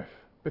your life,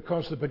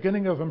 because the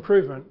beginning of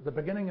improvement, the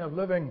beginning of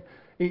living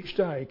each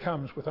day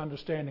comes with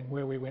understanding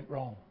where we went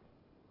wrong.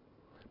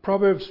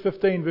 Proverbs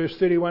 15 verse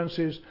 31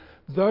 says,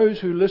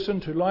 those who listen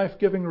to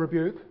life-giving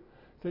rebuke,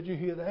 did you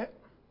hear that?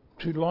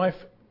 To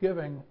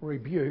life-giving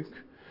rebuke,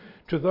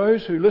 to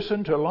those who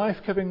listen to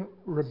life-giving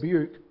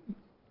rebuke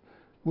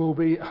will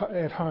be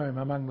at home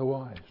among the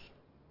wise.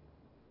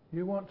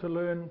 You want to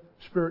learn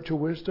spiritual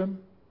wisdom?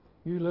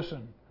 You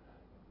listen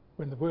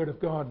when the Word of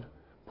God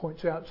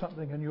points out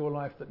something in your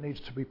life that needs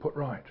to be put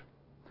right.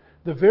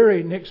 The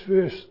very next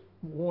verse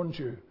warns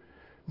you,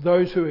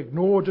 those who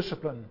ignore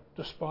discipline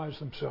despise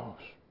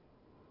themselves.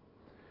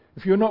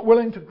 If you're not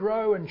willing to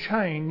grow and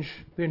change,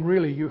 then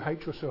really you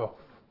hate yourself.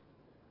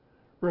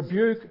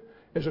 Rebuke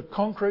is a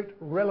concrete,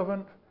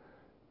 relevant,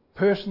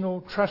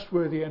 personal,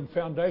 trustworthy and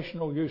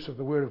foundational use of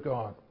the Word of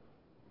God.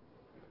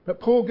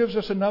 But Paul gives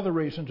us another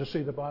reason to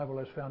see the Bible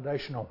as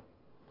foundational.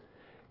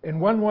 In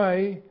one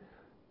way,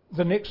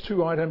 the next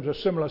two items are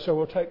similar, so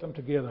we'll take them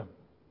together.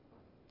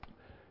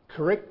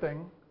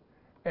 Correcting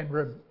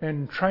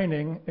and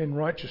training in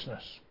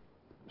righteousness.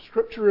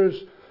 Scripture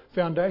is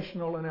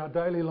foundational in our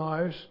daily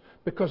lives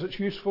because it's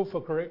useful for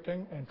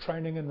correcting and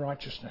training in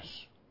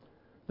righteousness.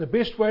 The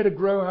best way to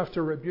grow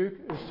after rebuke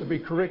is to be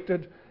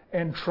corrected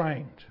and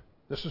trained.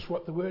 This is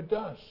what the Word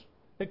does.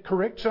 It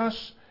corrects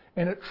us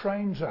and it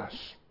trains us.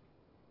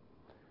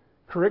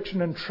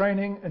 Correction and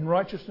training in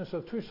righteousness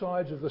are two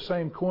sides of the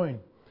same coin.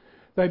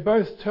 They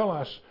both tell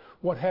us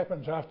what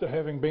happens after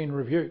having been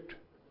rebuked.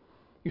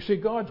 You see,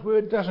 God's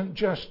Word doesn't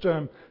just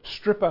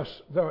strip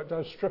us, though it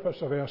does strip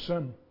us of our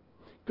sin.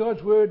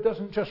 God's Word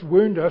doesn't just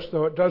wound us,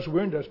 though it does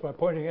wound us by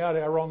pointing out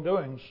our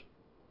wrongdoings.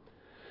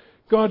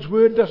 God's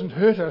Word doesn't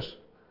hurt us,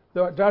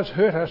 though it does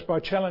hurt us by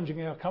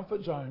challenging our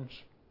comfort zones.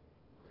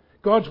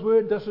 God's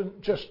Word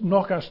doesn't just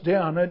knock us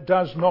down, it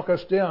does knock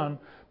us down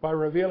by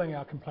revealing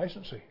our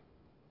complacency.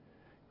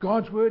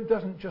 God's Word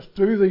doesn't just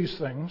do these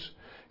things.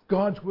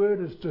 God's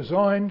Word is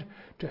designed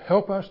to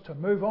help us to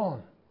move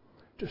on,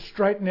 to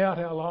straighten out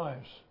our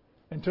lives,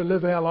 and to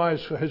live our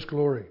lives for His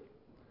glory.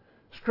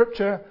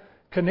 Scripture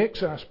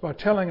connects us by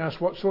telling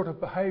us what sort of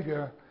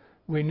behaviour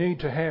we need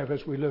to have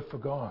as we live for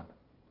God.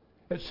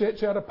 It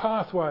sets out a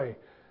pathway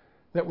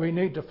that we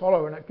need to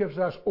follow, and it gives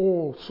us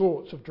all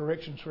sorts of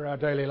directions for our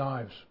daily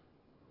lives.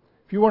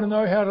 If you want to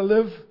know how to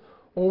live,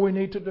 all we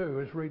need to do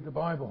is read the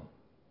Bible.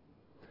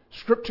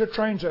 Scripture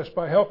trains us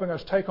by helping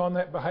us take on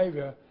that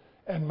behaviour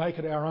and make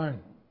it our own.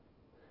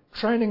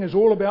 Training is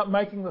all about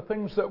making the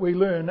things that we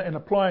learn and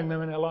applying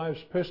them in our lives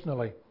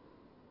personally,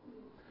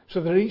 so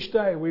that each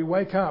day we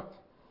wake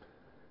up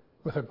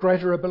with a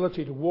greater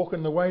ability to walk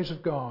in the ways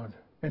of God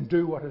and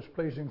do what is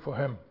pleasing for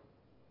Him.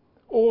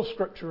 All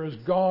Scripture is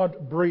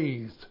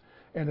God-breathed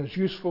and is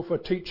useful for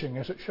teaching,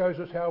 as it shows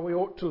us how we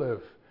ought to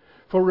live,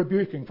 for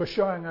rebuking, for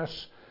showing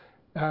us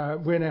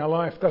when our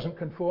life doesn't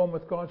conform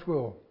with God's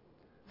will,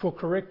 for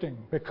correcting,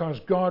 because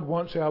God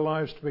wants our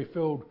lives to be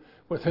filled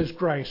with His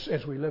grace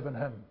as we live in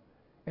Him,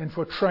 and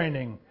for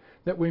training,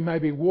 that we may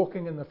be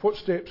walking in the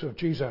footsteps of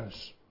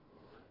Jesus.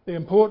 The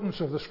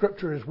importance of the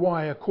Scripture is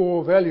why a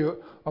core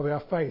value of our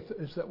faith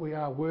is that we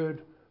are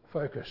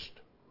Word-focused.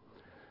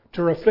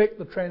 to reflect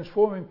the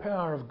transforming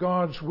power of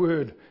God's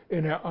Word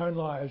in our own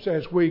lives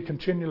as we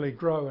continually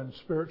grow in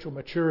spiritual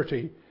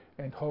maturity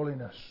and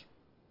holiness.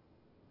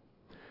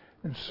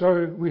 And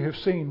so we have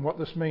seen what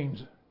this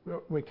means.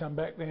 We come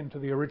back then to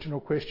the original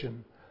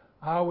question.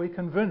 Are we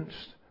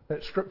convinced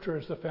that Scripture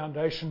is the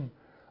foundation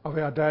of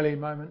our daily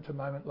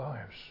moment-to-moment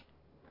lives?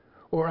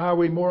 Or are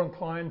we more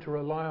inclined to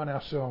rely on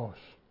ourselves?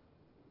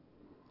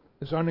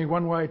 There's only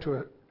one way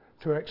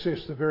to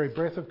access the very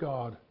breath of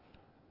God,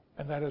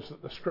 and that is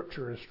that the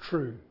Scripture is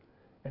true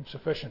and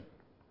sufficient.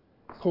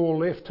 Paul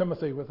left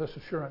Timothy with this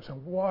assurance,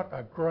 and what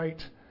a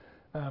great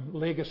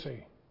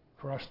legacy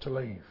for us to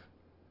leave.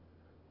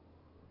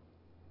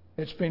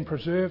 It's been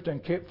preserved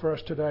and kept for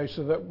us today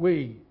so that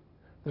we,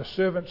 the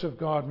servants of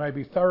God, may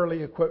be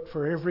thoroughly equipped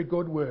for every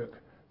good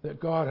work that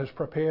God has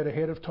prepared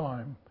ahead of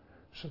time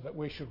so that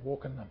we should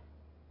walk in them.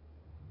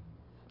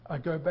 I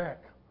go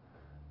back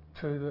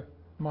to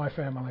my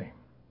family.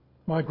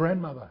 My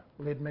grandmother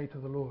led me to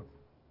the Lord.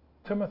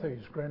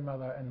 Timothy's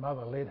grandmother and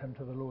mother led him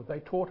to the Lord. They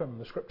taught him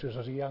the Scriptures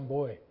as a young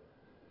boy.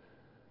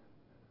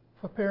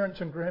 For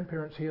parents and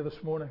grandparents here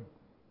this morning,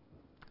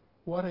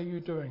 what are you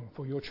doing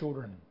for your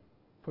children,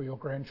 for your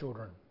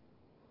grandchildren?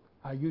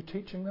 Are you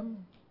teaching them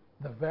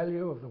the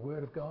value of the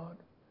Word of God?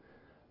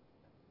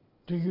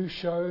 Do you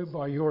show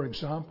by your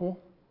example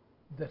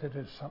that it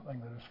is something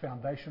that is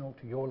foundational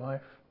to your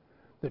life,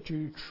 that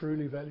you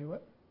truly value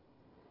it?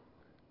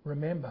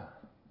 Remember,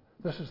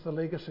 this is the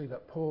legacy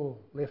that Paul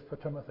left for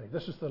Timothy.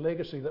 This is the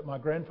legacy that my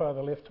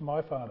grandfather left to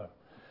my father,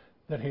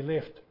 that he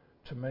left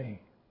to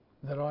me,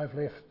 that I've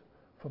left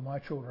for my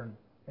children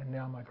and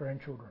now my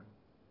grandchildren.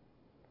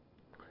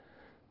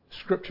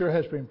 Scripture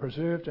has been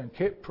preserved and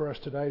kept for us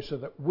today so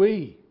that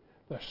we,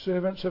 the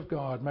servants of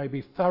God, may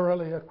be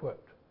thoroughly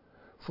equipped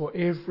for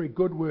every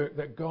good work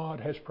that God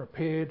has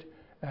prepared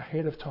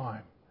ahead of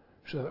time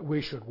so that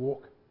we should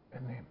walk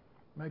in them.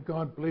 May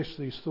God bless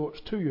these thoughts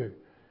to you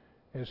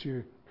as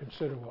you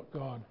consider what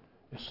God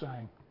is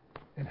saying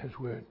in His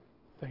Word.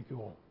 Thank you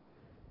all.